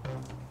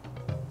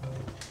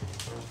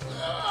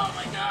 Oh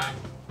my god!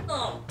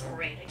 Oh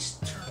great, I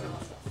just turned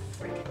off the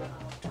freaking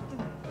remote.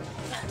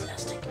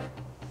 Fantastic.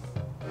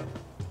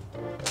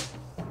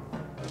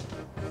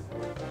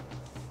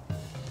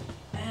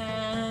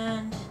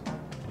 And...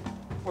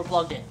 we're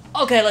plugged in.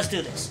 Okay, let's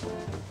do this.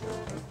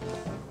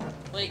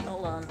 Wait,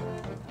 hold on.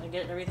 I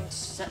get everything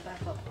set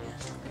back up. Yeah,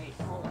 great.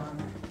 Hold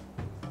on.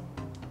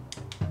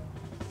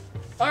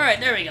 Alright,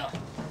 there we go.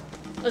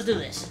 Let's do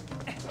this.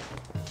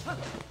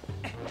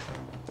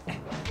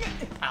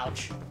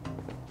 Ouch.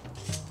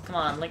 Come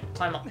on, Link,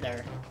 climb up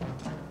there.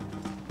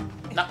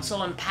 Not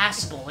so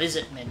impassable, is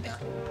it, Midna?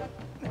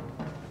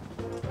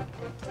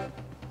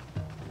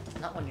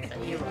 Not when you're the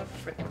hero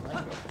of frickin'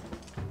 Link.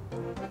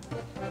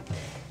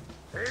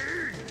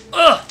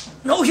 Ugh!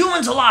 No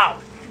humans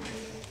allowed!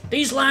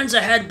 These lands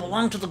ahead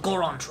belong to the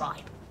Goron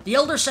tribe. The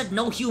Elder said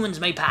no humans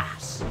may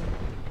pass.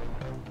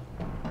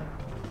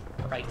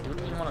 Alright,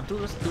 dude, you wanna do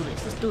this? Do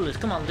this. Let's do this.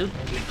 Come on, dude.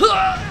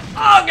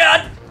 Oh,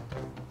 God!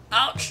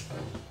 Ouch!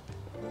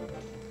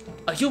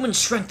 A human's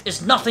strength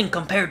is nothing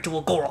compared to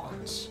a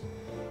Goron's.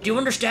 Do you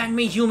understand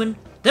me, human?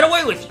 Then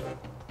away with you!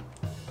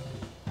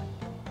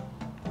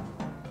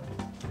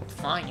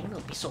 Fine, you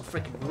don't be so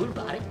freaking rude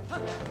about it.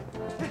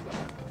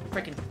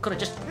 Freaking could've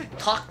just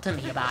talked to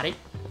me about it.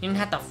 You didn't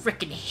have to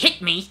freaking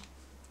hit me.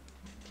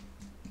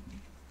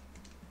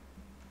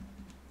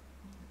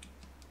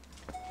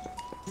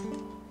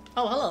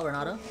 Oh, hello,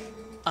 Renato.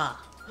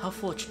 Ah, how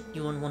fortunate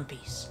you in one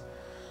piece.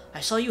 I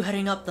saw you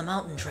heading up the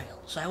mountain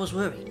trail, so I was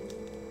worried.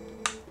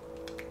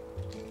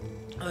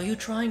 Are you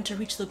trying to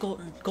reach the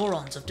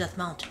Gorons of Death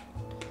Mountain?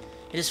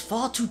 It is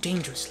far too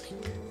dangerous,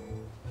 Link.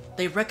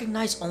 They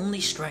recognize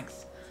only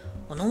strength.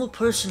 A normal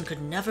person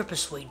could never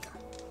persuade them.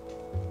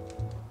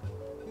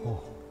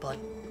 But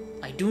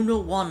I do know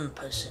one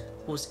person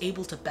who was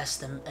able to best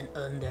them and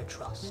earn their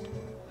trust.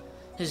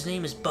 His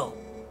name is Bo.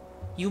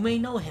 You may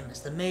know him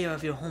as the mayor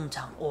of your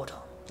hometown,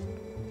 Ordon.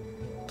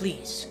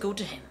 Please, go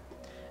to him,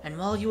 and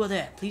while you are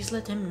there, please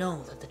let him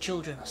know that the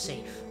children are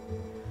safe.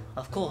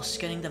 Of course,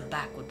 getting them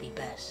back would be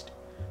best,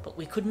 but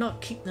we could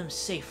not keep them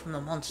safe from the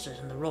monsters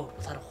in the road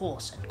without a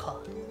horse and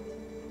cart.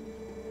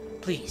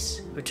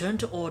 Please, return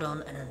to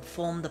Ordon and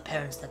inform the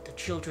parents that the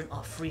children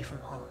are free from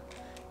harm.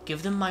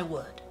 Give them my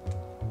word.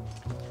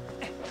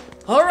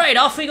 Alright,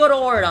 off we go to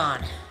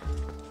Ordon.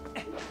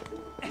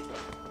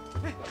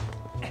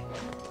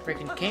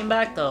 Freaking came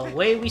back the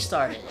way we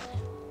started.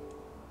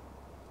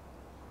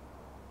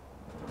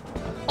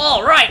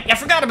 Alright, I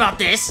forgot about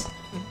this!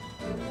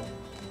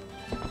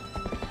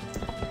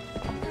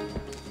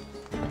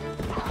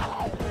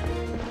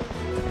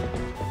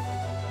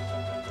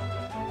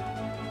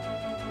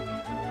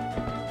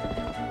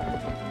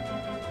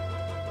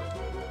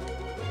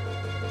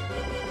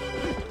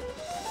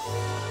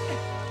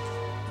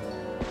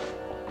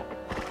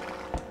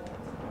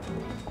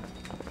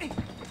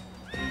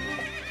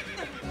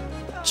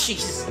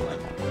 Jesus.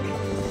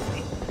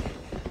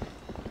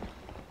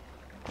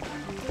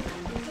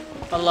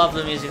 I love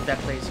the music that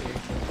plays here.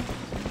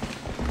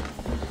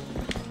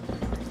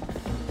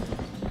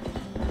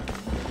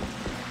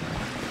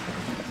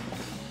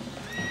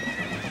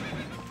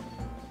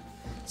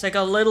 It's like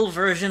a little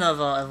version of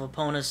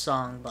Epona's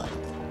song, but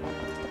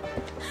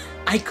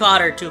I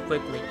caught her too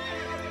quickly.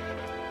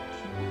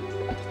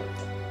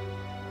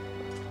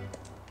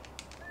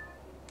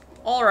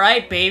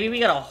 Alright, baby, we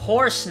got a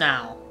horse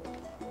now.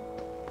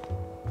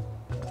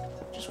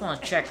 Want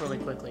to check really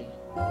quickly.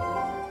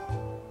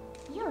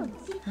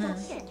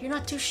 You're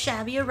not too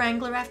shabby a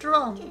wrangler after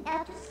all.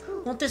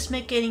 Won't this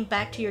make getting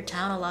back to your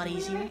town a lot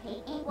easier?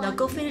 Now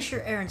go finish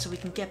your errand so we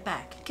can get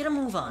back. Get a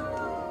move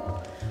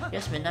on.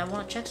 Yes, Midnight, I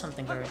want to check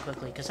something very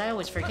quickly, because I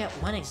always forget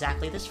when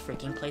exactly this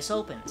freaking place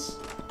opens.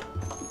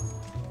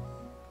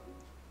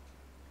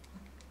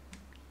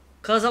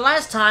 Because the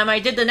last time I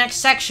did the next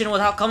section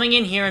without coming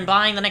in here and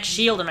buying the next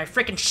shield, and my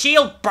freaking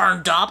shield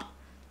burned up!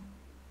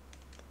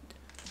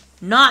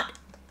 Not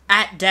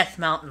at Death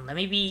Mountain. Let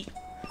me be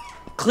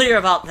clear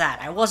about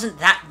that. I wasn't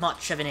that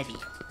much of an idiot.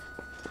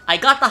 I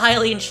got the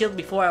Hylian shield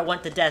before I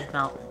went to Death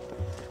Mountain.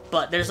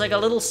 But there's like a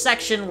little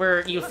section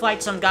where you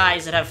fight some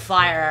guys that have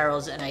fire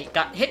arrows, and I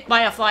got hit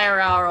by a fire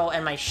arrow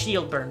and my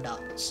shield burned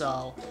up.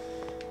 So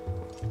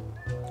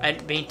I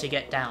didn't mean to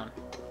get down.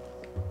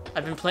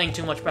 I've been playing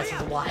too much Breath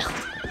of the Wild.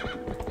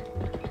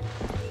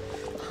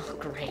 Oh,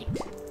 great.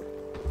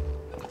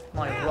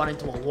 Might run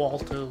into a wall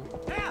too.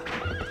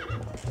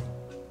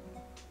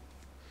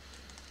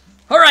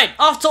 Alright,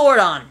 off to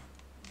Ordon!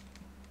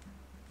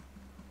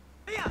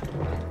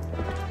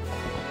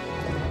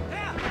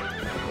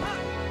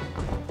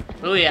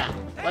 Oh yeah,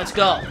 let's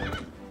go.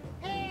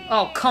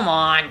 Oh, come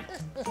on!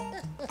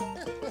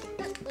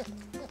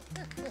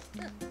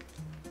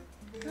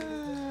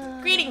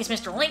 Greetings,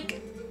 Mr. Link.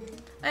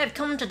 I have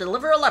come to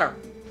deliver a letter.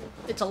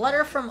 It's a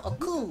letter from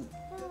Aku.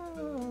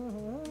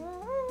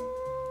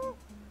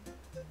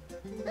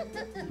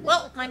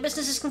 Well, my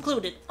business is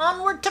concluded.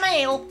 Onward to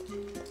mail!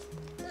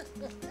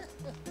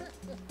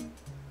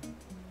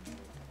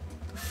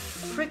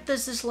 Frick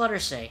does this letter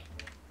say?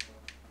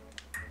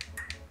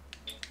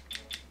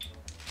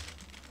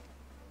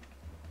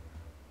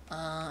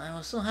 I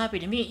was so happy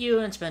to meet you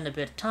and spend a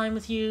bit of time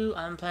with you.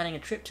 I'm planning a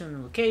trip to a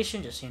new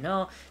location, just so you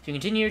know. If you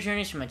continue your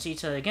journeys, you might see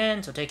each other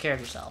again, so take care of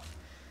yourself.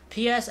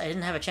 P.S. I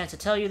didn't have a chance to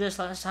tell you this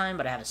last time,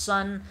 but I have a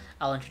son.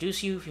 I'll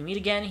introduce you if you meet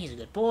again. He's a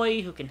good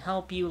boy who can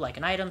help you like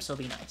an item, so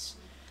be nice.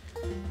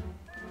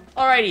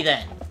 Alrighty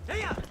then.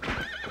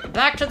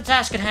 Back to the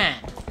task at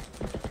hand.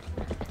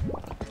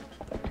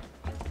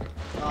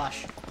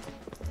 Gosh.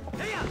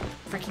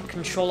 Freaking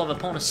control of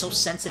opponents is so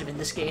sensitive in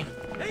this game.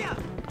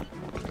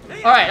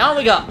 Alright, on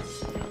we go.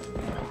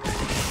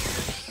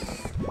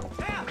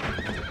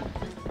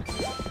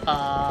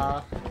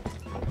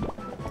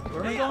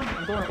 Where am I going?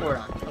 I'm going to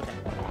Ordon. Okay.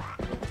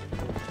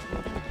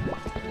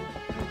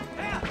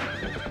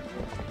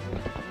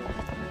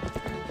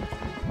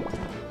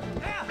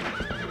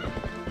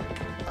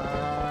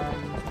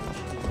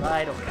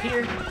 Right over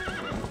here.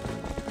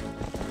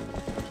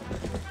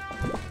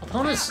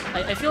 Opponents,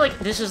 I feel like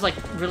this is like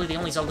really the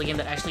only Zelda game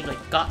that actually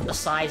like got the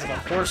size of a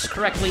horse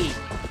correctly.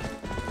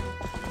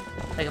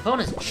 Like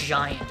Opponent's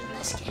giant in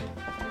this game.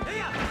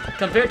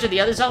 Compared to the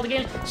other Zelda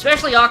games,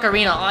 especially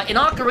Ocarina. In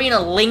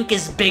Ocarina, Link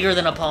is bigger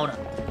than Epona.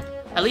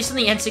 At least in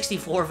the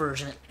N64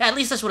 version. At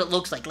least that's what it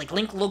looks like. Like,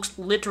 Link looks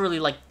literally,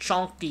 like,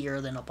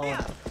 chunkier than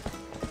Epona.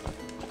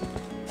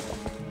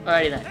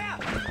 Alrighty then.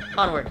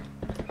 Onward.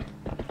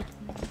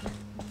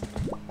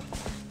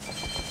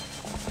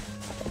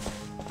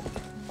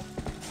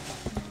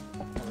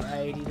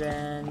 Alrighty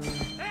then.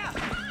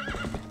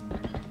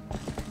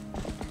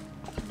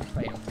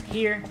 Right over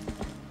here.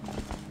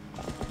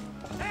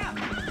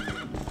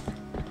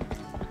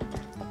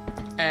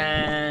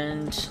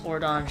 And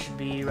Ordon should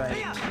be right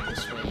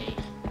this way.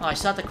 Oh, I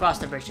still have to cross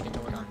the bridge to get to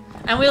Ordon.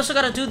 And we also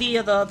gotta do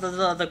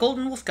the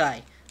Golden Wolf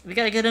guy. We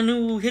gotta get a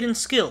new hidden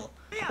skill.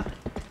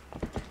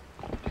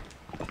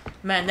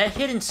 Man, that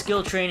hidden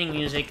skill training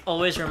music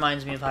always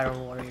reminds me of Hyrule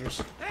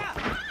Warriors.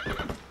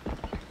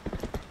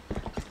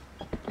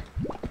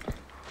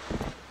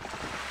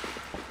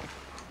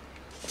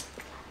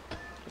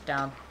 Get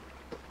down.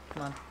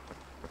 Come on.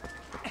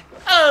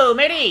 Oh,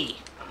 matey!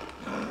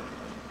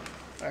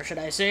 Or should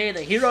I say,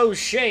 the hero's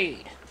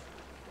shade.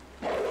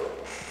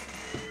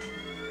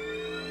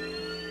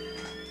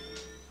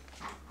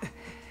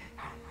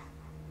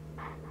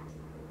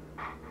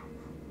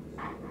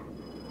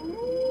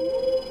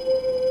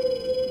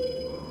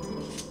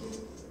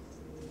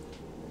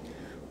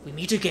 We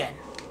meet again.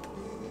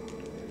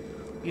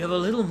 You have a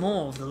little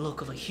more of the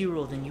look of a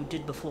hero than you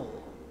did before.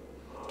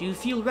 Do you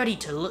feel ready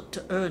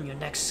to earn your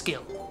next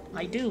skill?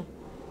 I do.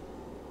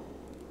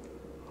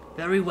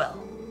 Very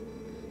well.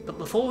 But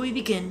before we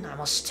begin, I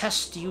must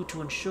test you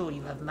to ensure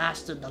you have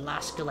mastered the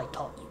last skill I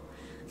taught you.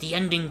 The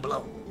ending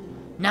blow.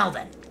 Now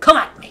then, come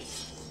at me!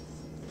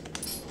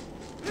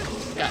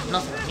 Got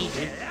nothing on me,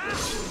 dude.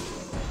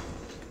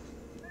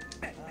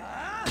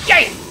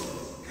 Yay!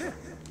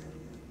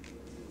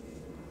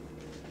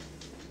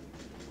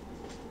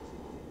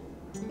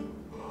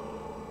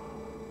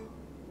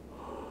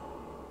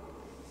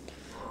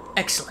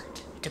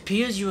 Excellent. It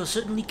appears you are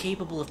certainly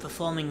capable of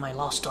performing my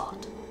lost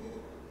art.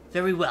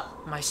 Very well,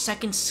 my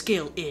second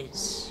skill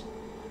is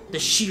the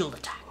shield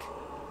attack.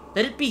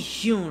 Let it be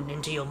hewn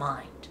into your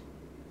mind.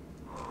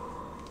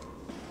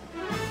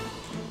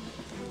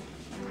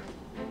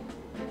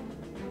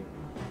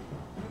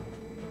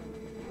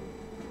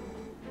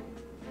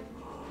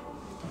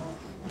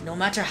 No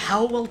matter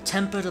how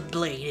well-tempered a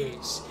blade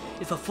is,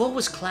 if a foe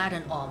is clad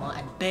in armor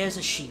and bears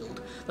a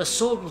shield, the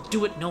sword will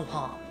do it no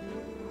harm.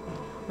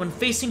 When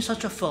facing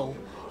such a foe,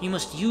 you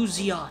must use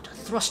the art to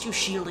thrust your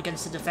shield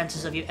against the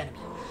defenses of your enemy,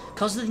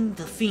 causing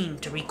the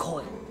fiend to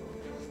recoil.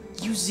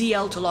 Use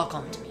ZL to lock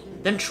onto me,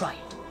 then try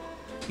it.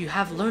 You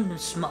have learned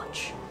this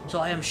much, so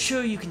I am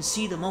sure you can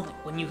see the moment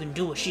when you can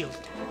do a shield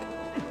attack.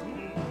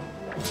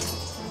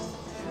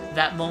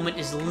 That moment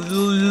is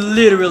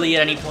literally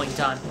at any point in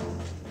time.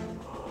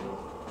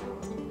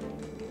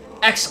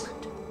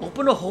 Excellent.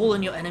 Open a hole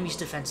in your enemy's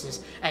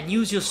defenses and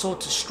use your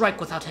sword to strike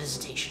without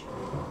hesitation.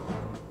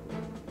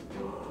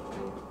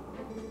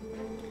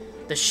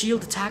 The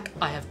shield attack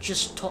I have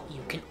just taught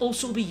you can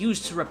also be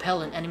used to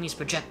repel an enemy's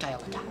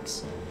projectile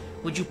attacks.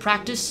 Would you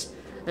practice?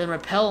 Then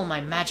repel my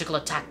magical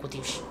attack with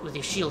your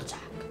shield attack.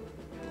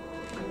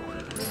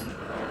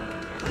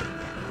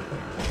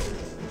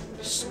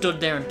 Stood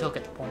there and took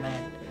it, the poor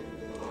man.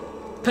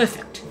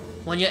 Perfect.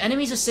 When your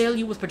enemies assail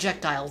you with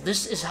projectile,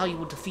 this is how you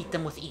will defeat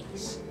them with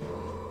ease.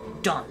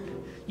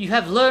 Done. You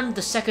have learned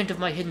the second of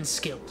my hidden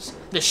skills,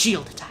 the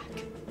shield attack.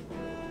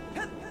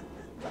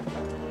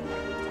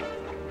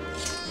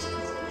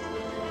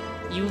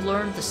 You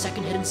learned the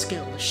second hidden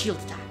skill, the shield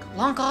attack.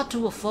 Lock on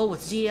to a foe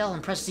with ZL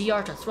and press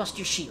ZR to thrust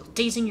your shield,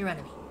 dazing your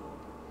enemy.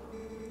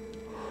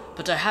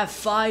 But I have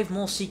 5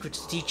 more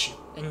secrets to teach you,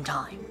 in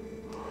time.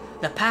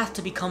 The path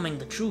to becoming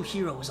the true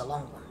hero is a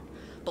long one,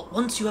 but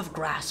once you have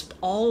grasped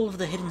all of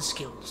the hidden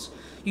skills,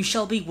 you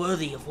shall be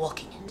worthy of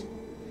walking it.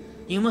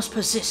 You must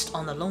persist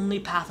on the lonely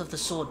path of the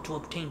sword to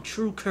obtain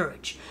true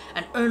courage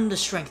and earn the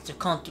strength to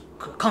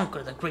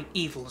conquer the great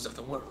evils of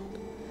the world.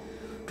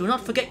 Do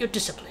not forget your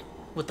discipline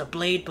with the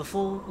blade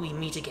before we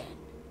meet again.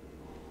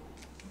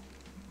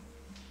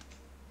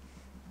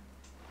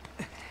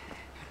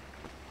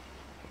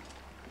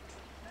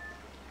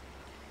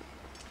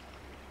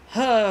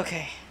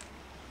 Okay.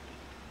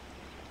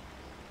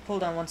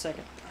 Hold on 1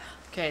 second.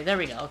 Okay, there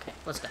we go. Okay,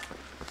 let's go.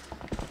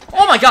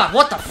 Oh my god,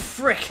 what the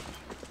frick?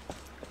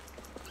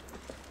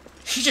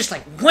 She just,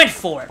 like, went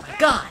for it. My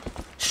god.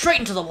 Straight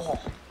into the wall.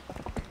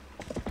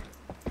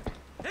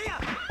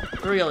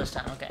 For real this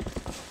time, okay.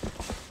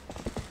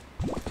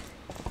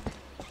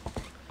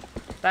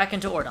 Back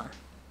into Ordon.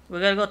 We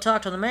gotta go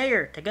talk to the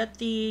mayor to get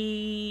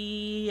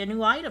a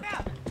new item.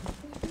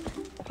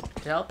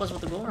 To help us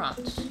with the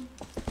Gorons.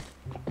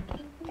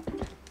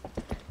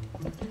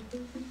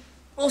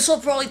 Also,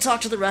 probably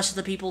talk to the rest of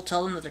the people,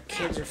 tell them that their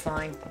kids are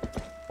fine.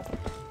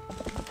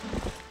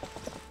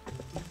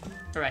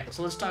 Alright,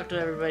 so let's talk to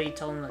everybody,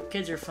 tell them that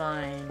kids are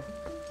fine.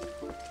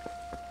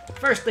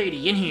 First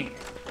lady, in here.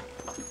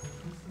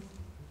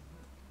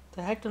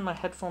 The heck did my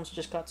headphones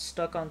just got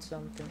stuck on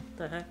something?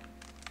 The heck?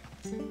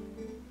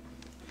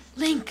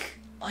 Link,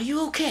 are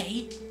you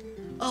okay?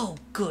 Oh,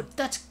 good.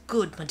 That's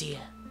good, my dear.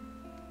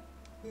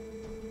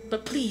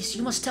 But please,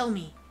 you must tell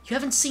me. You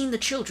haven't seen the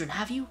children,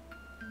 have you?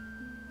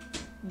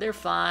 They're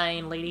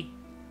fine, lady.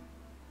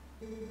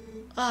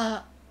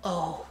 Oh,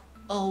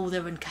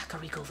 they're in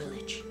Kakariko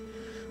Village.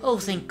 Oh,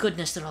 thank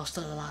goodness they're all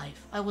still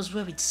alive. I was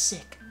worried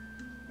sick.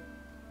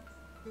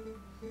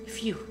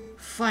 Phew,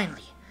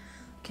 finally.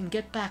 Can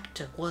get back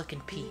to work in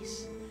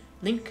peace.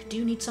 Link, do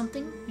you need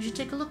something? You should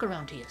take a look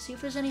around here. See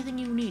if there's anything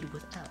you need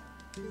without.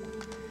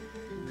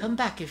 Come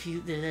back if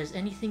there's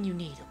anything you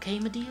need, okay,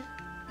 my dear?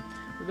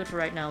 We're good for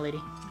right now,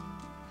 lady.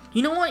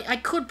 You know what? I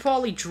could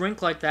probably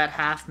drink like that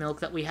half milk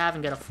that we have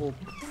and get a full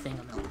thing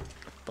of milk.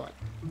 But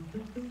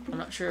I'm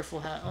not sure if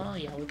we'll have... Oh,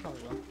 yeah, we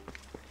probably will.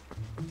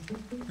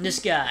 This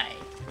guy.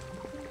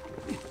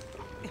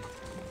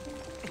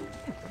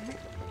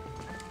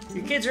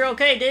 Your kids are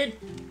okay, dude.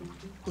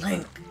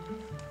 Link.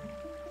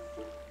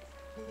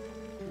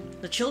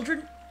 The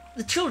children?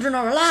 The children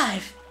are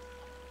alive!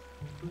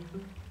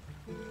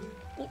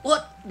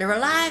 What? They're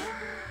alive?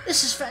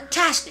 This is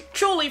fantastic!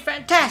 Truly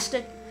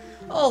fantastic!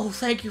 Oh,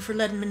 thank you for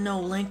letting me know,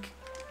 Link.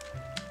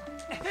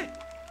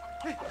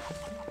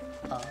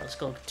 Let's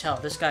go tell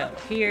this guy over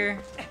here.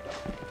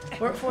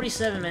 We're at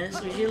 47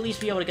 minutes. We should at least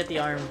be able to get the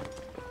iron...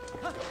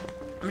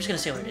 I'm just gonna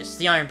say what it is. It's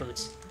the iron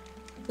boots.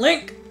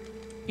 Link!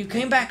 You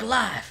came back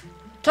alive!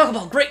 Talk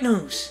about great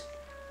news!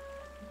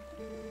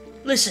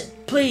 Listen,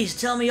 please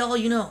tell me all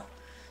you know.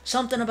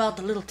 Something about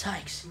the little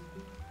tykes.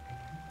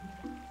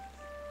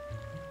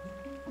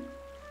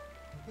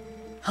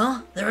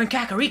 Huh? They're in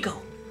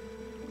Kakariko.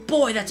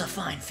 Boy, that's a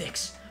fine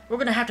fix. We're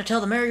gonna have to tell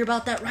the mayor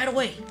about that right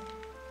away.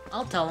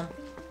 I'll tell him.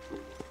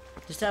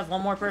 Just have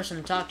one more person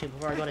to talk to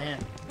before I go to him.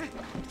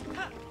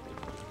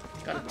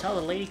 Gotta tell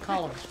the lady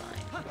collar's fine.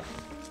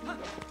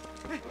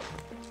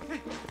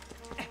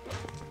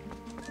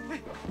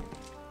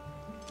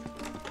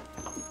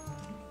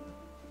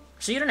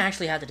 So you don't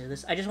actually have to do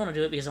this. I just want to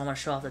do it because I want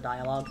to show off the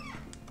dialogue.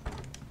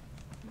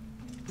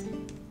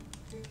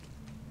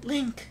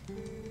 Link,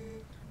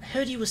 I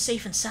heard you were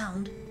safe and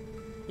sound.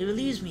 It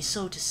relieves me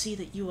so to see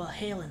that you are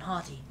hale and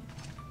hearty.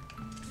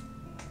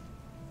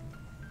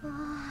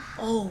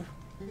 Oh,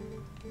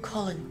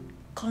 Colin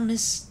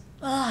is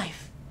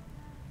alive.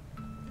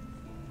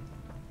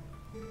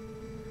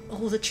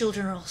 Oh, the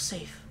children are all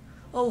safe.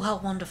 Oh, how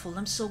wonderful.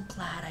 I'm so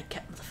glad I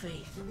kept the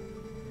faith.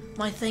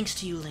 My thanks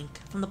to you, Link,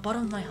 from the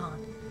bottom of my heart.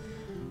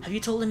 Have you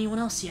told anyone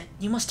else yet?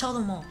 You must tell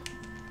them all.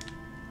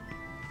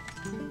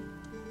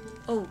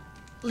 Oh,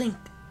 Link,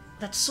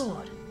 that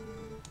sword.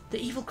 The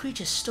evil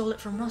creatures stole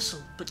it from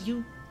Russell, but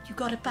you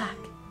got it back.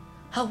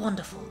 How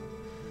wonderful.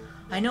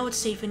 I know it's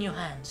safe in your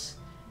hands.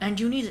 And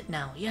you need it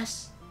now,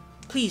 yes?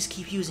 Please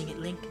keep using it,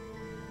 Link.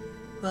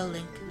 Well,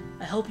 Link,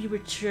 I hope you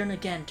return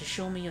again to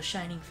show me your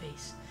shining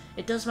face.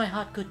 It does my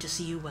heart good to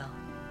see you well.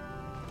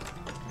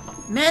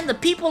 Man, the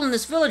people in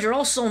this village are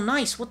all so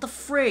nice. What the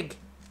frig?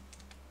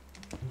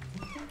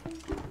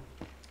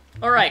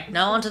 Alright,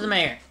 now on to the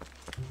mayor.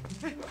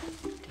 To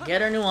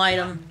get our new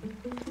item,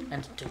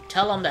 and to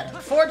tell him that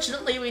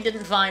unfortunately we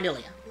didn't find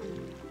Ilya.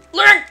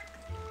 Link!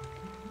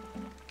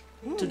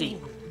 Too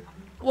deep.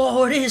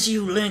 Whoa, it is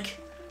you, Link.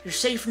 You're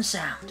safe and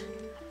sound.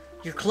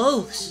 Your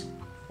clothes.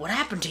 What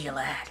happened to you,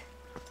 lad?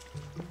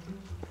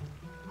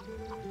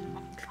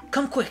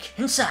 Come quick,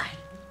 inside.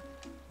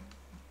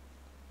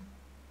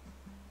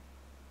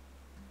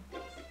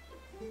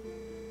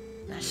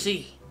 I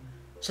see.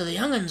 So the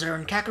young'uns are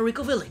in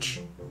Kakariko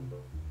Village.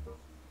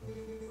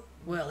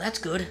 Well, that's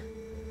good.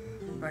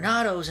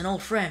 Renato's an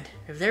old friend.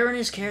 If they're in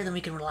his care, then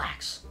we can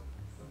relax.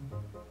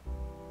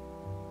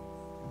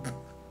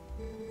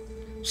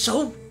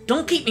 So,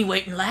 don't keep me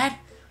waiting, lad.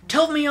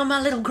 Tell me you're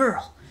my little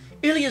girl.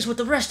 Ilya's with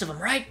the rest of them,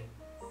 right?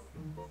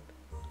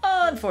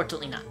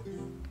 Unfortunately not.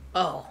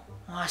 Oh,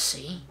 I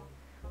see.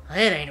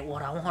 That ain't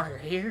what I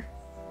wanted to hear.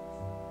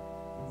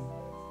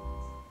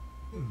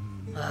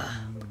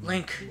 But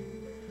Link,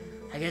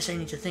 I guess I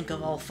need to think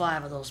of all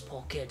 5 of those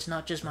poor kids,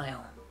 not just my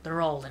own. They're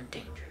all in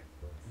danger.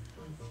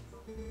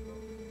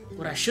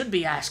 What I should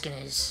be asking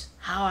is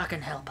how I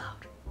can help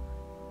out.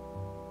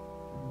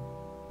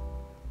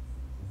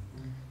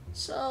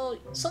 So,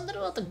 something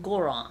about the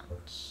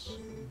Gorons.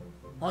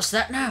 What's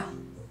that now?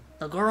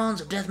 The Gorons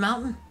of Death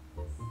Mountain?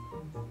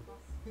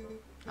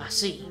 I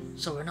see.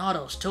 So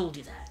Renato's told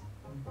you that.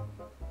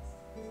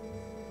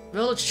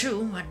 Well, it's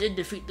true. I did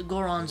defeat the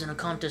Gorons in a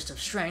contest of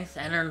strength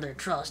and earn their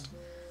trust,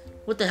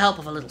 with the help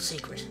of a little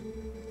secret.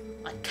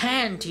 I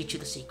can teach you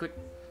the secret,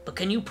 but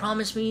can you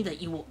promise me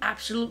that you will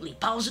absolutely,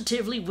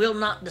 positively will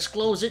not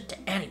disclose it to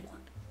anyone?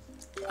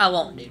 I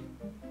won't, dude.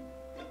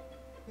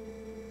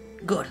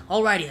 Good.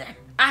 Alrighty then.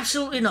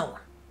 Absolutely no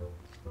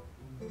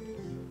one.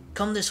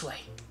 Come this way.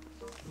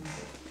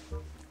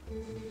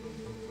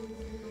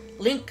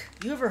 Link,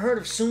 you ever heard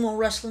of sumo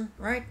wrestling,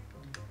 right?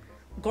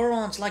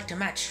 Gorons like to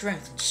match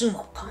strength in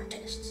sumo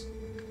contests.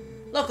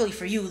 Luckily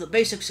for you, the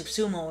basics of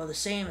sumo are the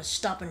same as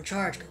stop and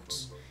charge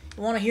goats.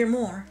 You want to hear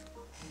more?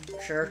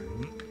 Sure.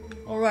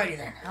 Alrighty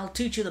then, I'll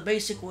teach you the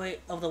basic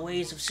way of the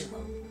ways of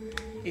sumo.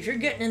 If you're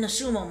getting in a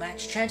sumo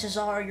match, chances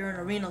are you're in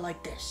an arena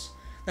like this.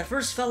 The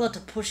first fella to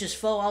push his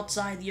foe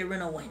outside the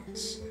arena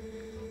wins.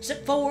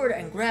 Step forward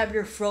and grab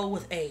your foe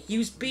with A.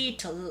 Use B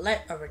to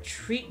let a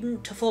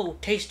retreating foe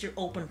taste your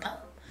open palm.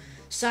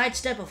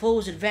 Sidestep a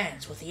foe's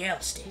advance with the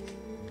L stick.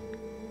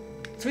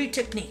 3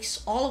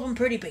 techniques, all of them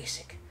pretty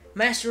basic.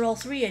 Master all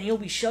 3 and you'll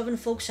be shoving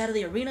folks out of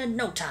the arena in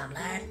no time,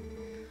 lad.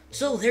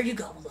 So there you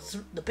go,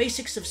 the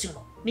basics of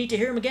sumo. Need to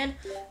hear them again?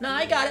 Nah,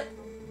 I got it.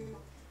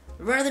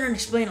 Rather than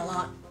explain a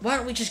lot, why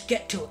don't we just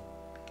get to it?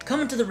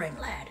 Come into the ring,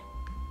 lad.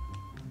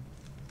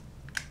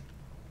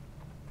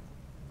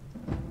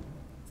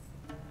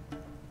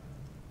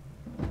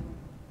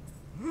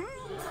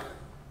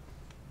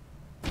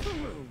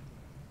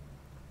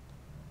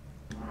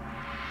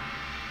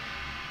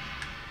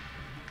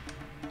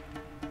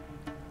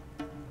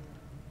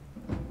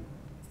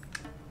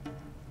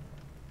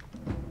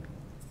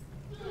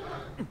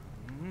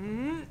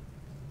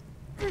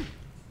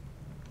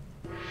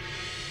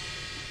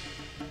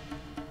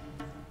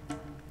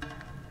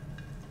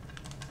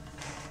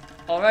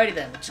 Alrighty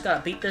then, we just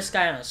gotta beat this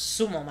guy in a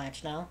sumo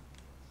match now.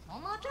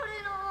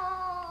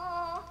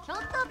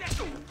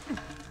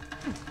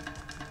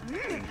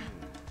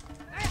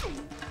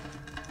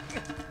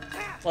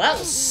 Well, that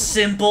was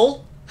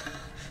simple.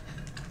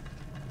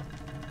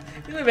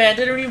 You man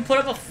didn't even put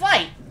up a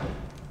fight.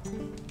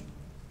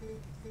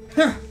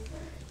 Huh.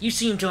 You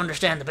seem to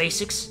understand the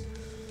basics.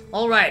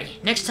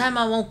 Alrighty, next time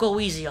I won't go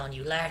easy on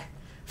you, lad.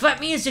 Fight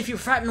me as if you're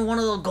fighting one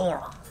of the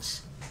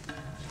Gorons.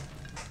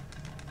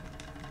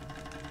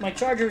 My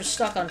charger is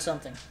stuck on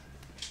something.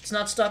 It's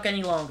not stuck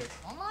any longer.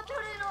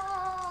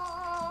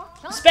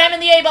 Spamming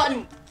the A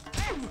button!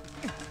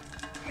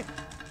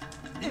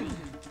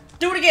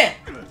 Do it again!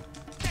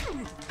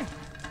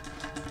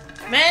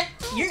 Man,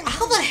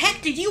 how the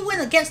heck did you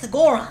win against the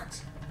Gorons?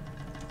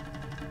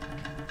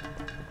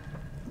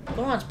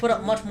 Gorons put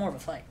up much more of a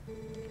fight.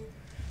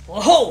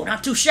 Whoa,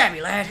 not too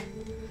shabby, lad.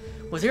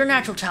 With your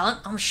natural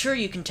talent, I'm sure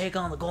you can take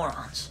on the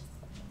Gorons.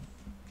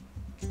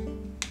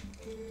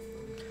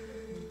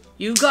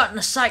 You've gotten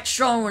a sight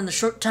stronger in the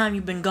short time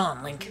you've been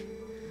gone, Link.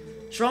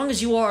 Strong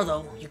as you are,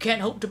 though, you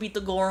can't hope to beat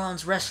the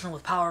Gorons wrestling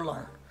with power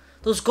alone.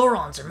 Those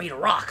Gorons are made of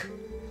rock.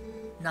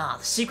 Nah,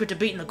 the secret to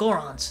beating the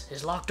Gorons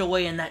is locked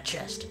away in that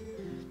chest.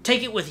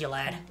 Take it with you,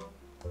 lad.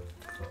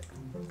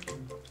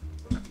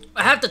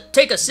 I have to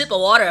take a sip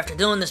of water after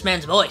doing this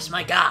man's voice,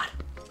 my god.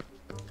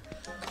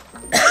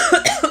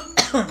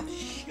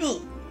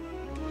 Shoot.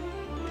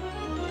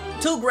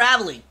 Too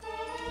gravelly.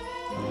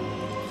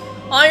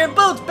 Iron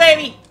boots,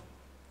 baby!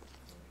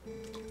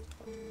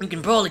 You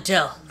can probably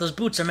tell, those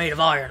boots are made of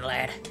iron,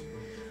 lad.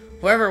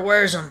 Whoever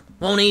wears them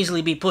won't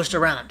easily be pushed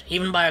around,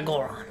 even by a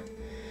Goron.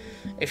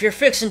 If you're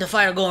fixing to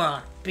fight a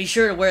Goron, be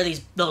sure to wear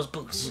those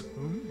boots.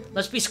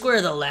 Let's be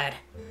square though, lad.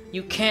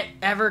 You can't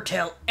ever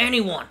tell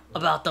anyone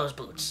about those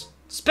boots.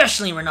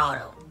 Especially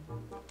Renato.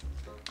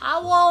 I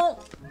won't.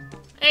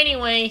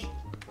 Anyway.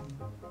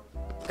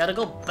 Gotta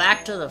go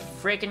back to the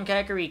frickin'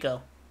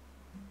 Kakariko.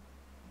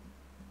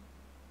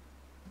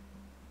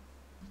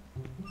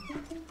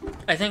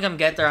 I think I'm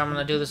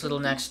gonna do this little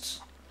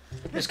next...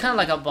 It's kind of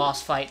like a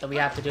boss fight that we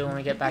have to do when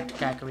we get back to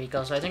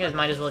Kakariko, so I think I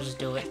might as well just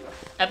do it.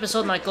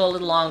 Episode might go a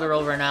little longer,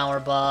 over an hour,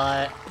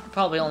 but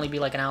probably only be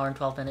like an hour and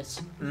 12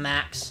 minutes,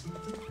 max.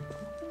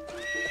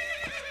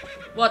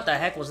 What the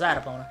heck was that,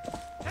 opponent?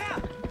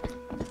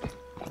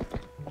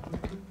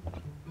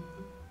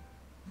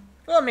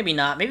 Well, maybe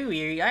not.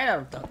 Maybe I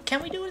don't know.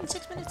 Can we do it in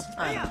 6 minutes?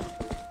 I don't know.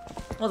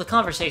 Well, the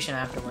conversation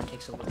afterward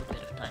takes a little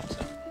bit of time,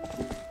 so...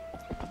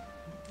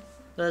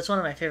 But it's one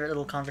of my favorite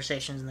little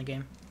conversations in the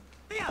game.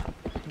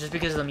 Just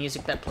because of the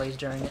music that plays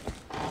during it.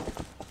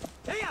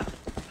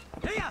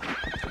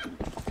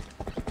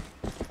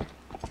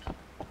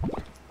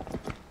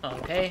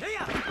 Okay.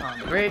 On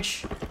the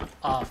bridge.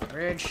 Off the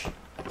bridge.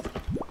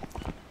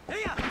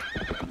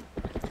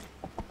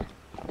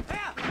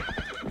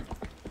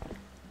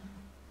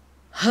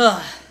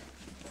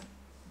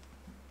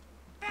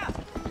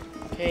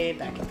 Okay,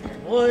 back up here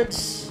in the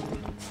woods.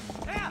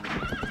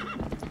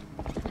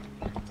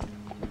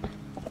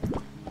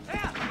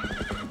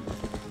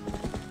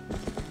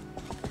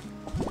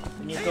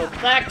 We need to go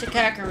back to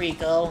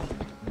Kakariko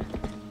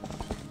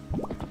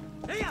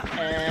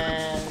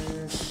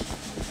And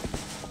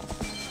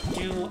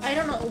do I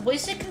don't know.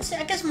 Is it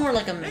I guess more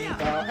like a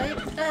meatball.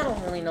 I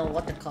don't really know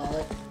what to call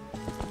it.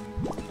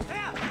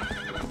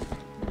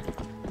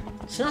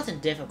 It's nothing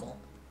difficult.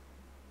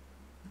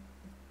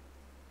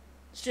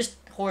 It's just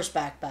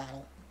horseback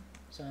battle.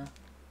 So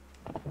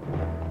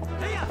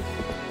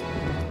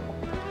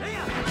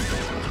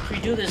if we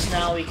do this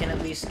now, we can at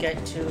least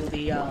get to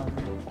the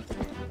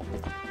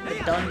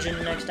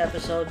dungeon next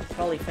episode.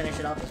 Probably finish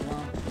it up as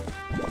well.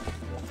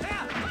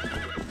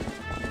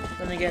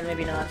 Then again,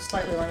 maybe not.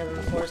 Slightly longer than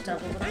the Forest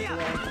Temple, but not too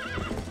long.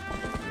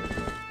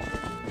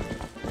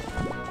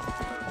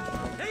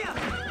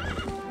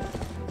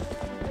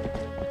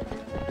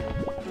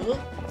 Ooh.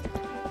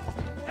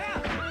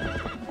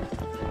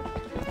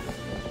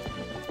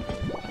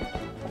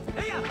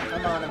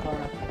 Come on,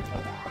 opponent.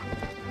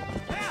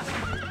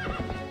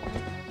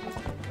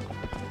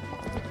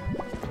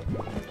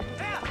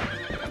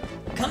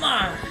 Come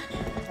on!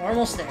 We're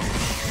almost there.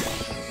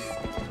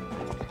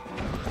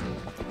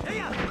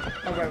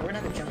 Oh right, we're gonna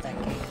have to jump that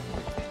gate.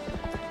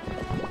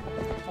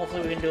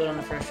 Hopefully we can do it on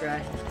the first try.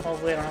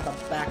 Hopefully I don't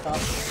have to back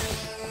up.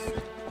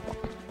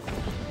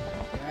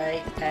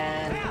 Alright,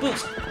 and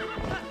boost!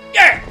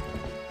 Yeah!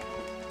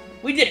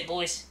 We did it,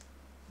 boys!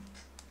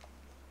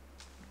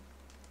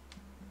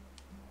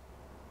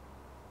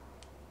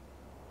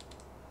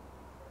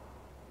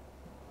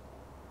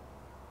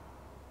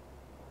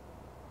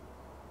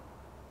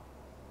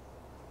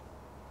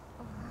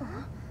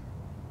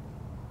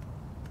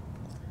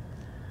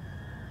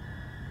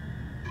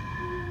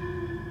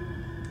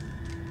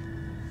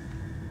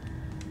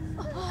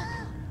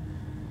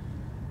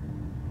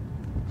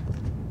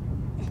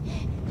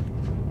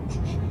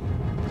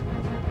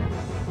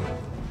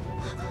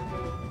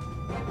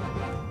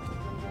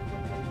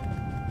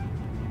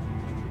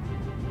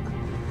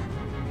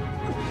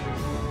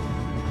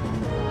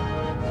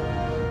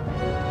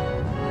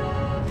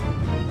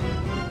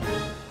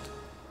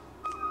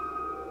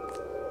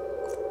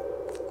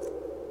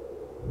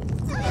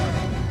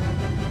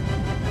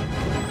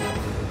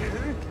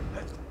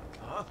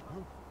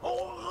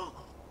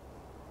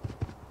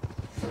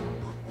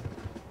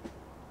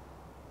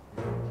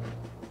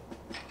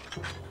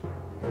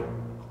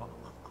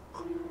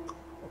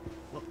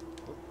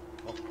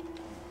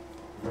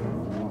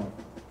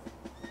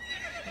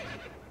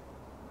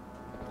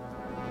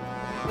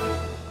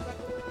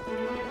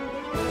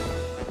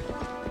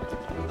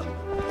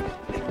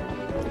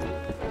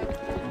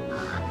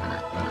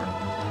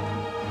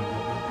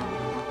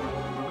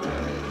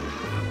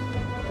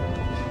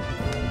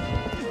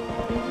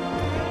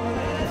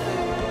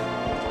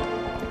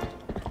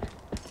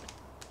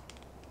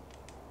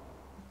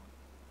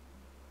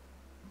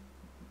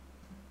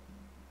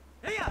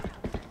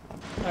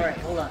 Alright,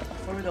 hold on.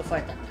 Before we go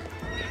fight them.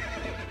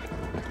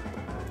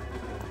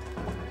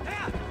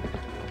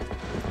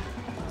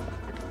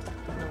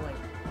 No, wait.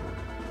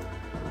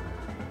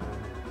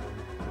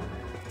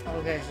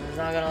 Okay, so he's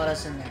not gonna let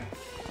us in there.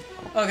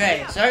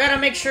 Okay, so I gotta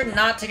make sure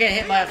not to get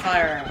hit by a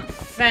fire arrow.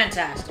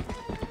 Fantastic.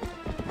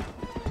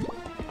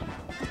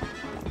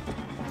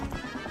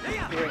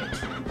 Great.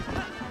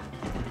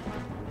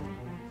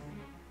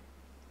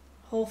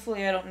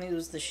 Hopefully I don't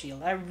lose the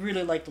shield. I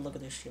really like the look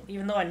of this shield.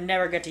 Even though I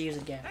never get to use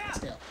it again, but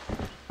still.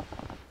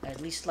 I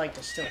at least like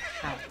to still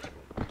have it.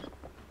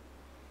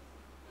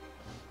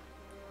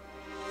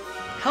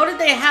 How did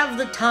they have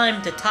the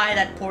time to tie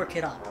that poor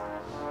kid up?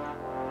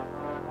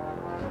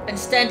 And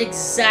stand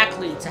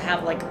exactly to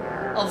have, like,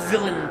 a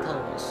villain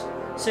pose.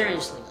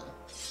 Seriously,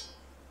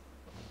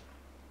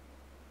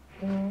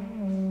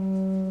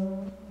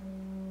 though.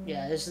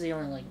 Yeah, this is the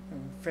only, like,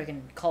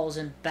 freaking calls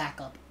in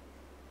backup.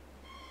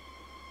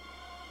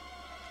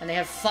 And they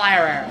have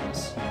fire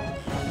arrows.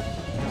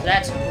 So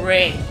that's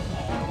great.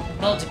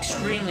 Bodes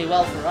extremely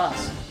well for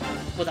us.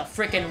 With a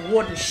freaking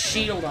wooden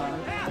shield on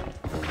him.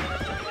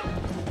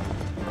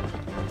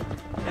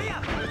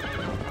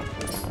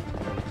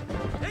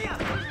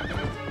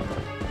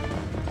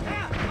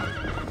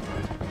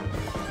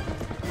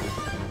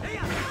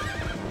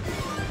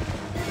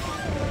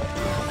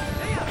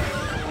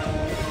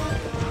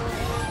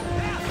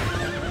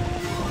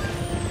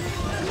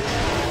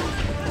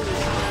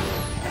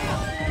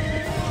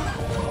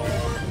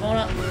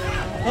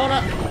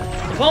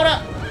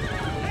 Epona!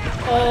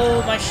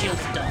 Oh, my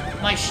shield's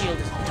dumb. My shield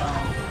is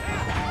dumb.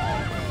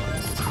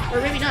 Or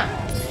maybe not.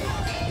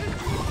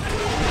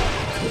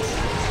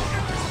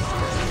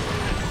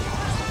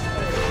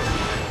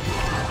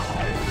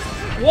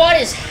 What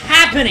is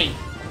happening?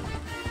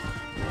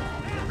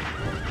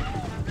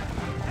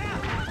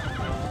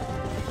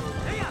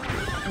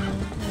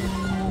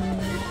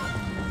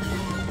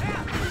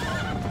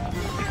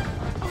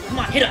 Come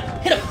on, hit him!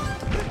 Hit him!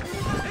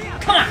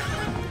 Come on!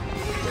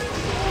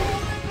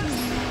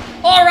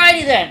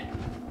 Alrighty then!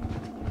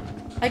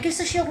 I guess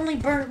the shield only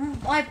burned...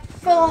 I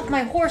fell off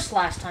my horse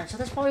last time, so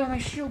that's probably why my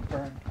shield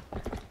burned.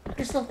 I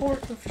guess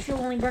the shield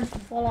only burns if you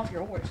fall off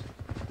your horse.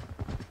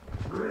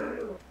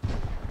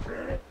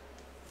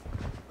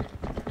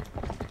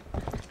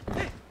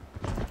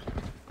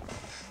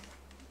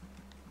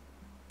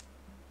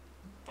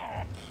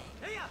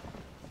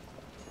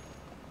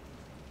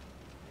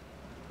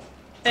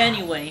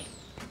 Anyway,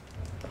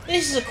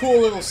 this is a cool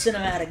little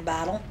cinematic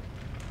battle.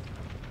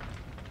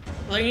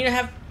 Well, you need to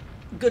have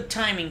good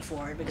timing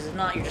for it, because if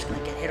not, you're just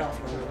gonna get hit off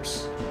your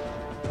horse.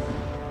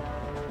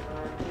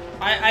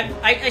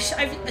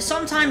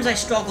 Sometimes I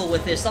struggle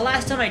with this. The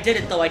last time I did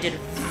it, though, I did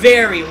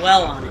very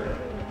well on it.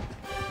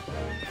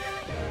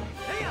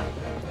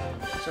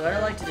 So what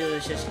I like to do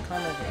is just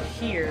come over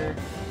here,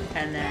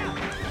 and then...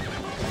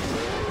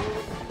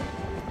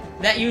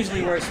 That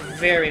usually works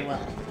very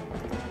well.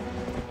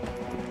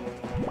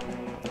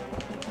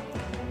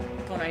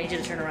 Opponent, I need you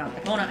to turn around.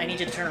 Opponent, I need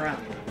you to turn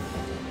around.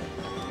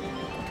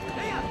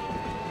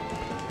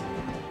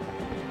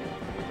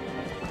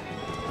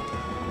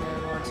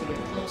 And once you get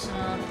close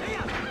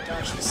enough,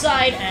 dodge to the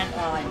side, and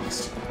I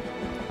missed.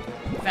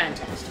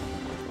 Fantastic.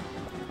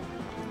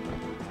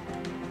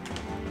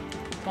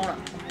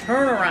 Opponent,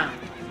 turn around.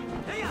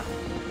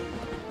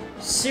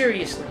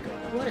 Seriously,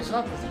 what is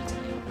up with you today?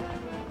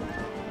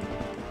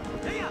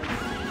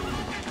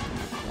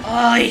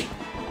 I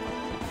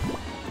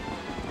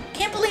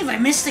can't believe I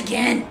missed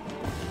again.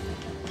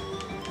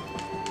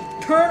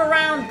 Turn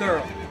around,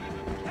 girl.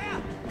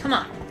 Come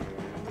on.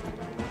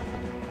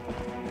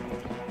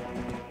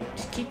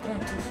 Just keep going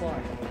too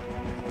far.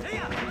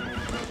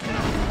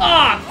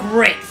 Ah,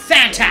 great.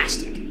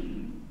 Fantastic.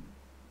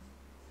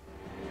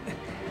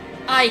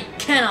 I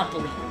cannot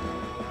believe it.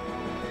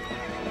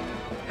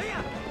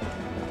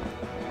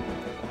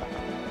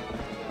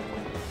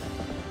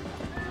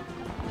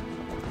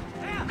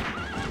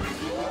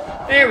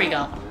 There we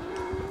go.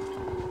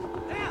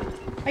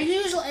 I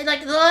usually,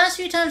 like, the last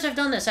few times I've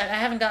done this, I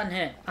haven't gotten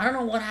hit. I don't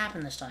know what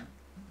happened this time.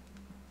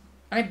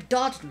 And I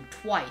dodged him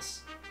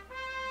twice.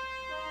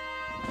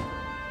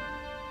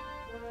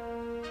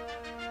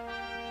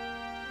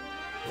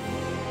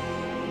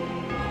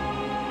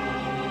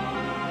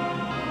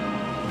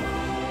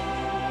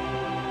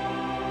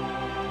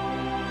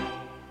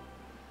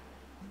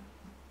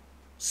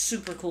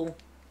 Super cool.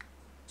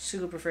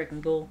 Super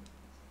freaking cool.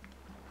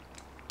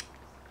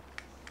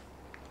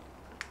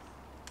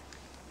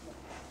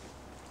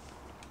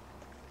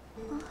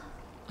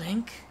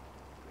 Link?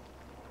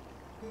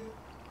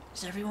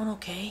 Is everyone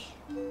okay?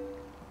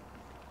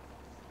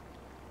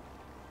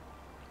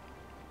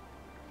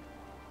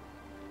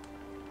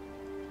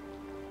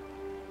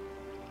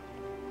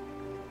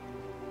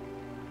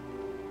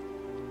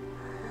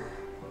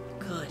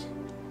 Good.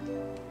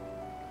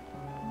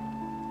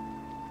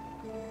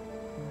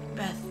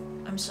 Beth,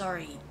 I'm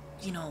sorry,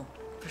 you know,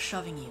 for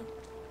shoving you.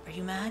 Are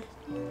you mad?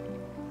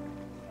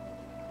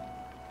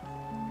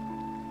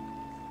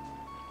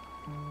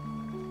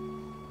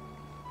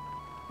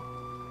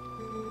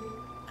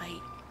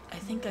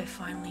 I think I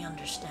finally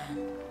understand.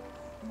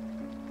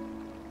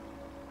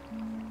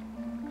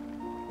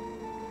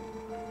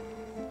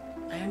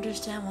 I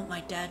understand what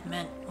my dad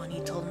meant when he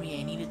told me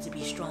I needed to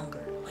be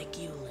stronger, like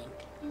you, Link.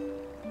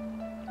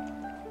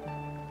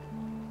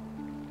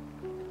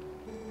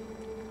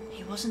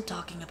 He wasn't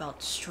talking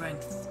about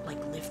strength,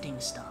 like lifting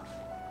stuff.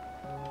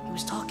 He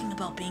was talking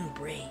about being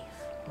brave.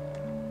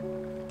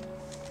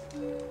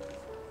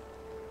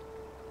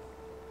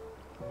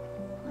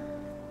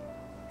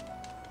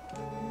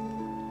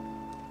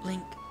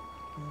 Link,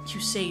 you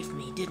saved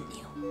me, didn't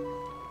you?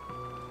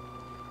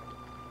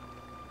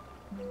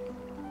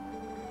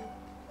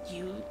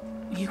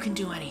 You can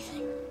do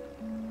anything.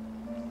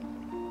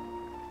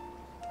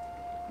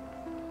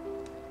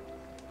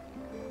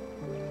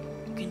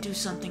 You can do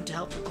something to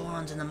help the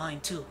Gorons in the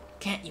mine too,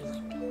 can't you,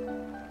 Link?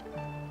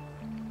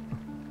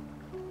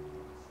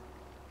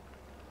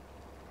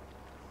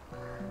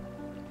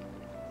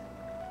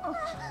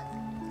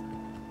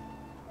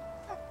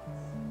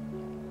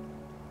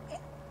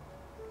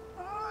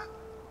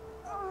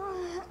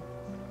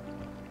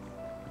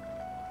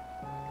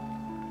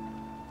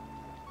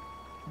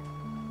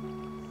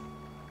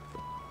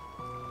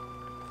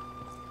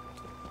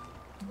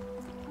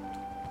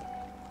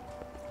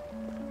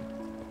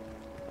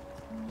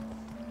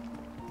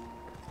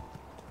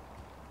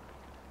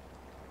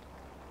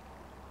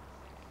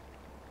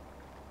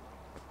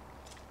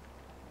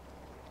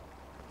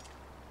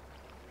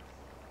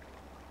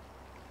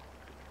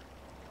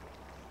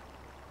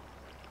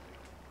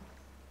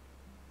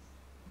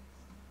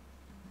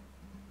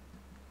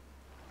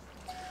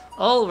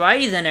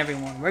 Alrighty then,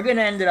 everyone, we're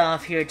gonna end it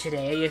off here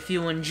today. If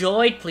you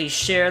enjoyed, please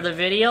share the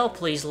video,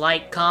 please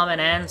like,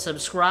 comment, and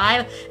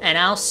subscribe, and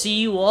I'll see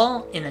you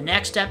all in the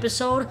next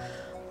episode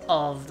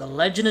of The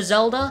Legend of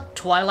Zelda: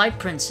 Twilight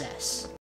Princess.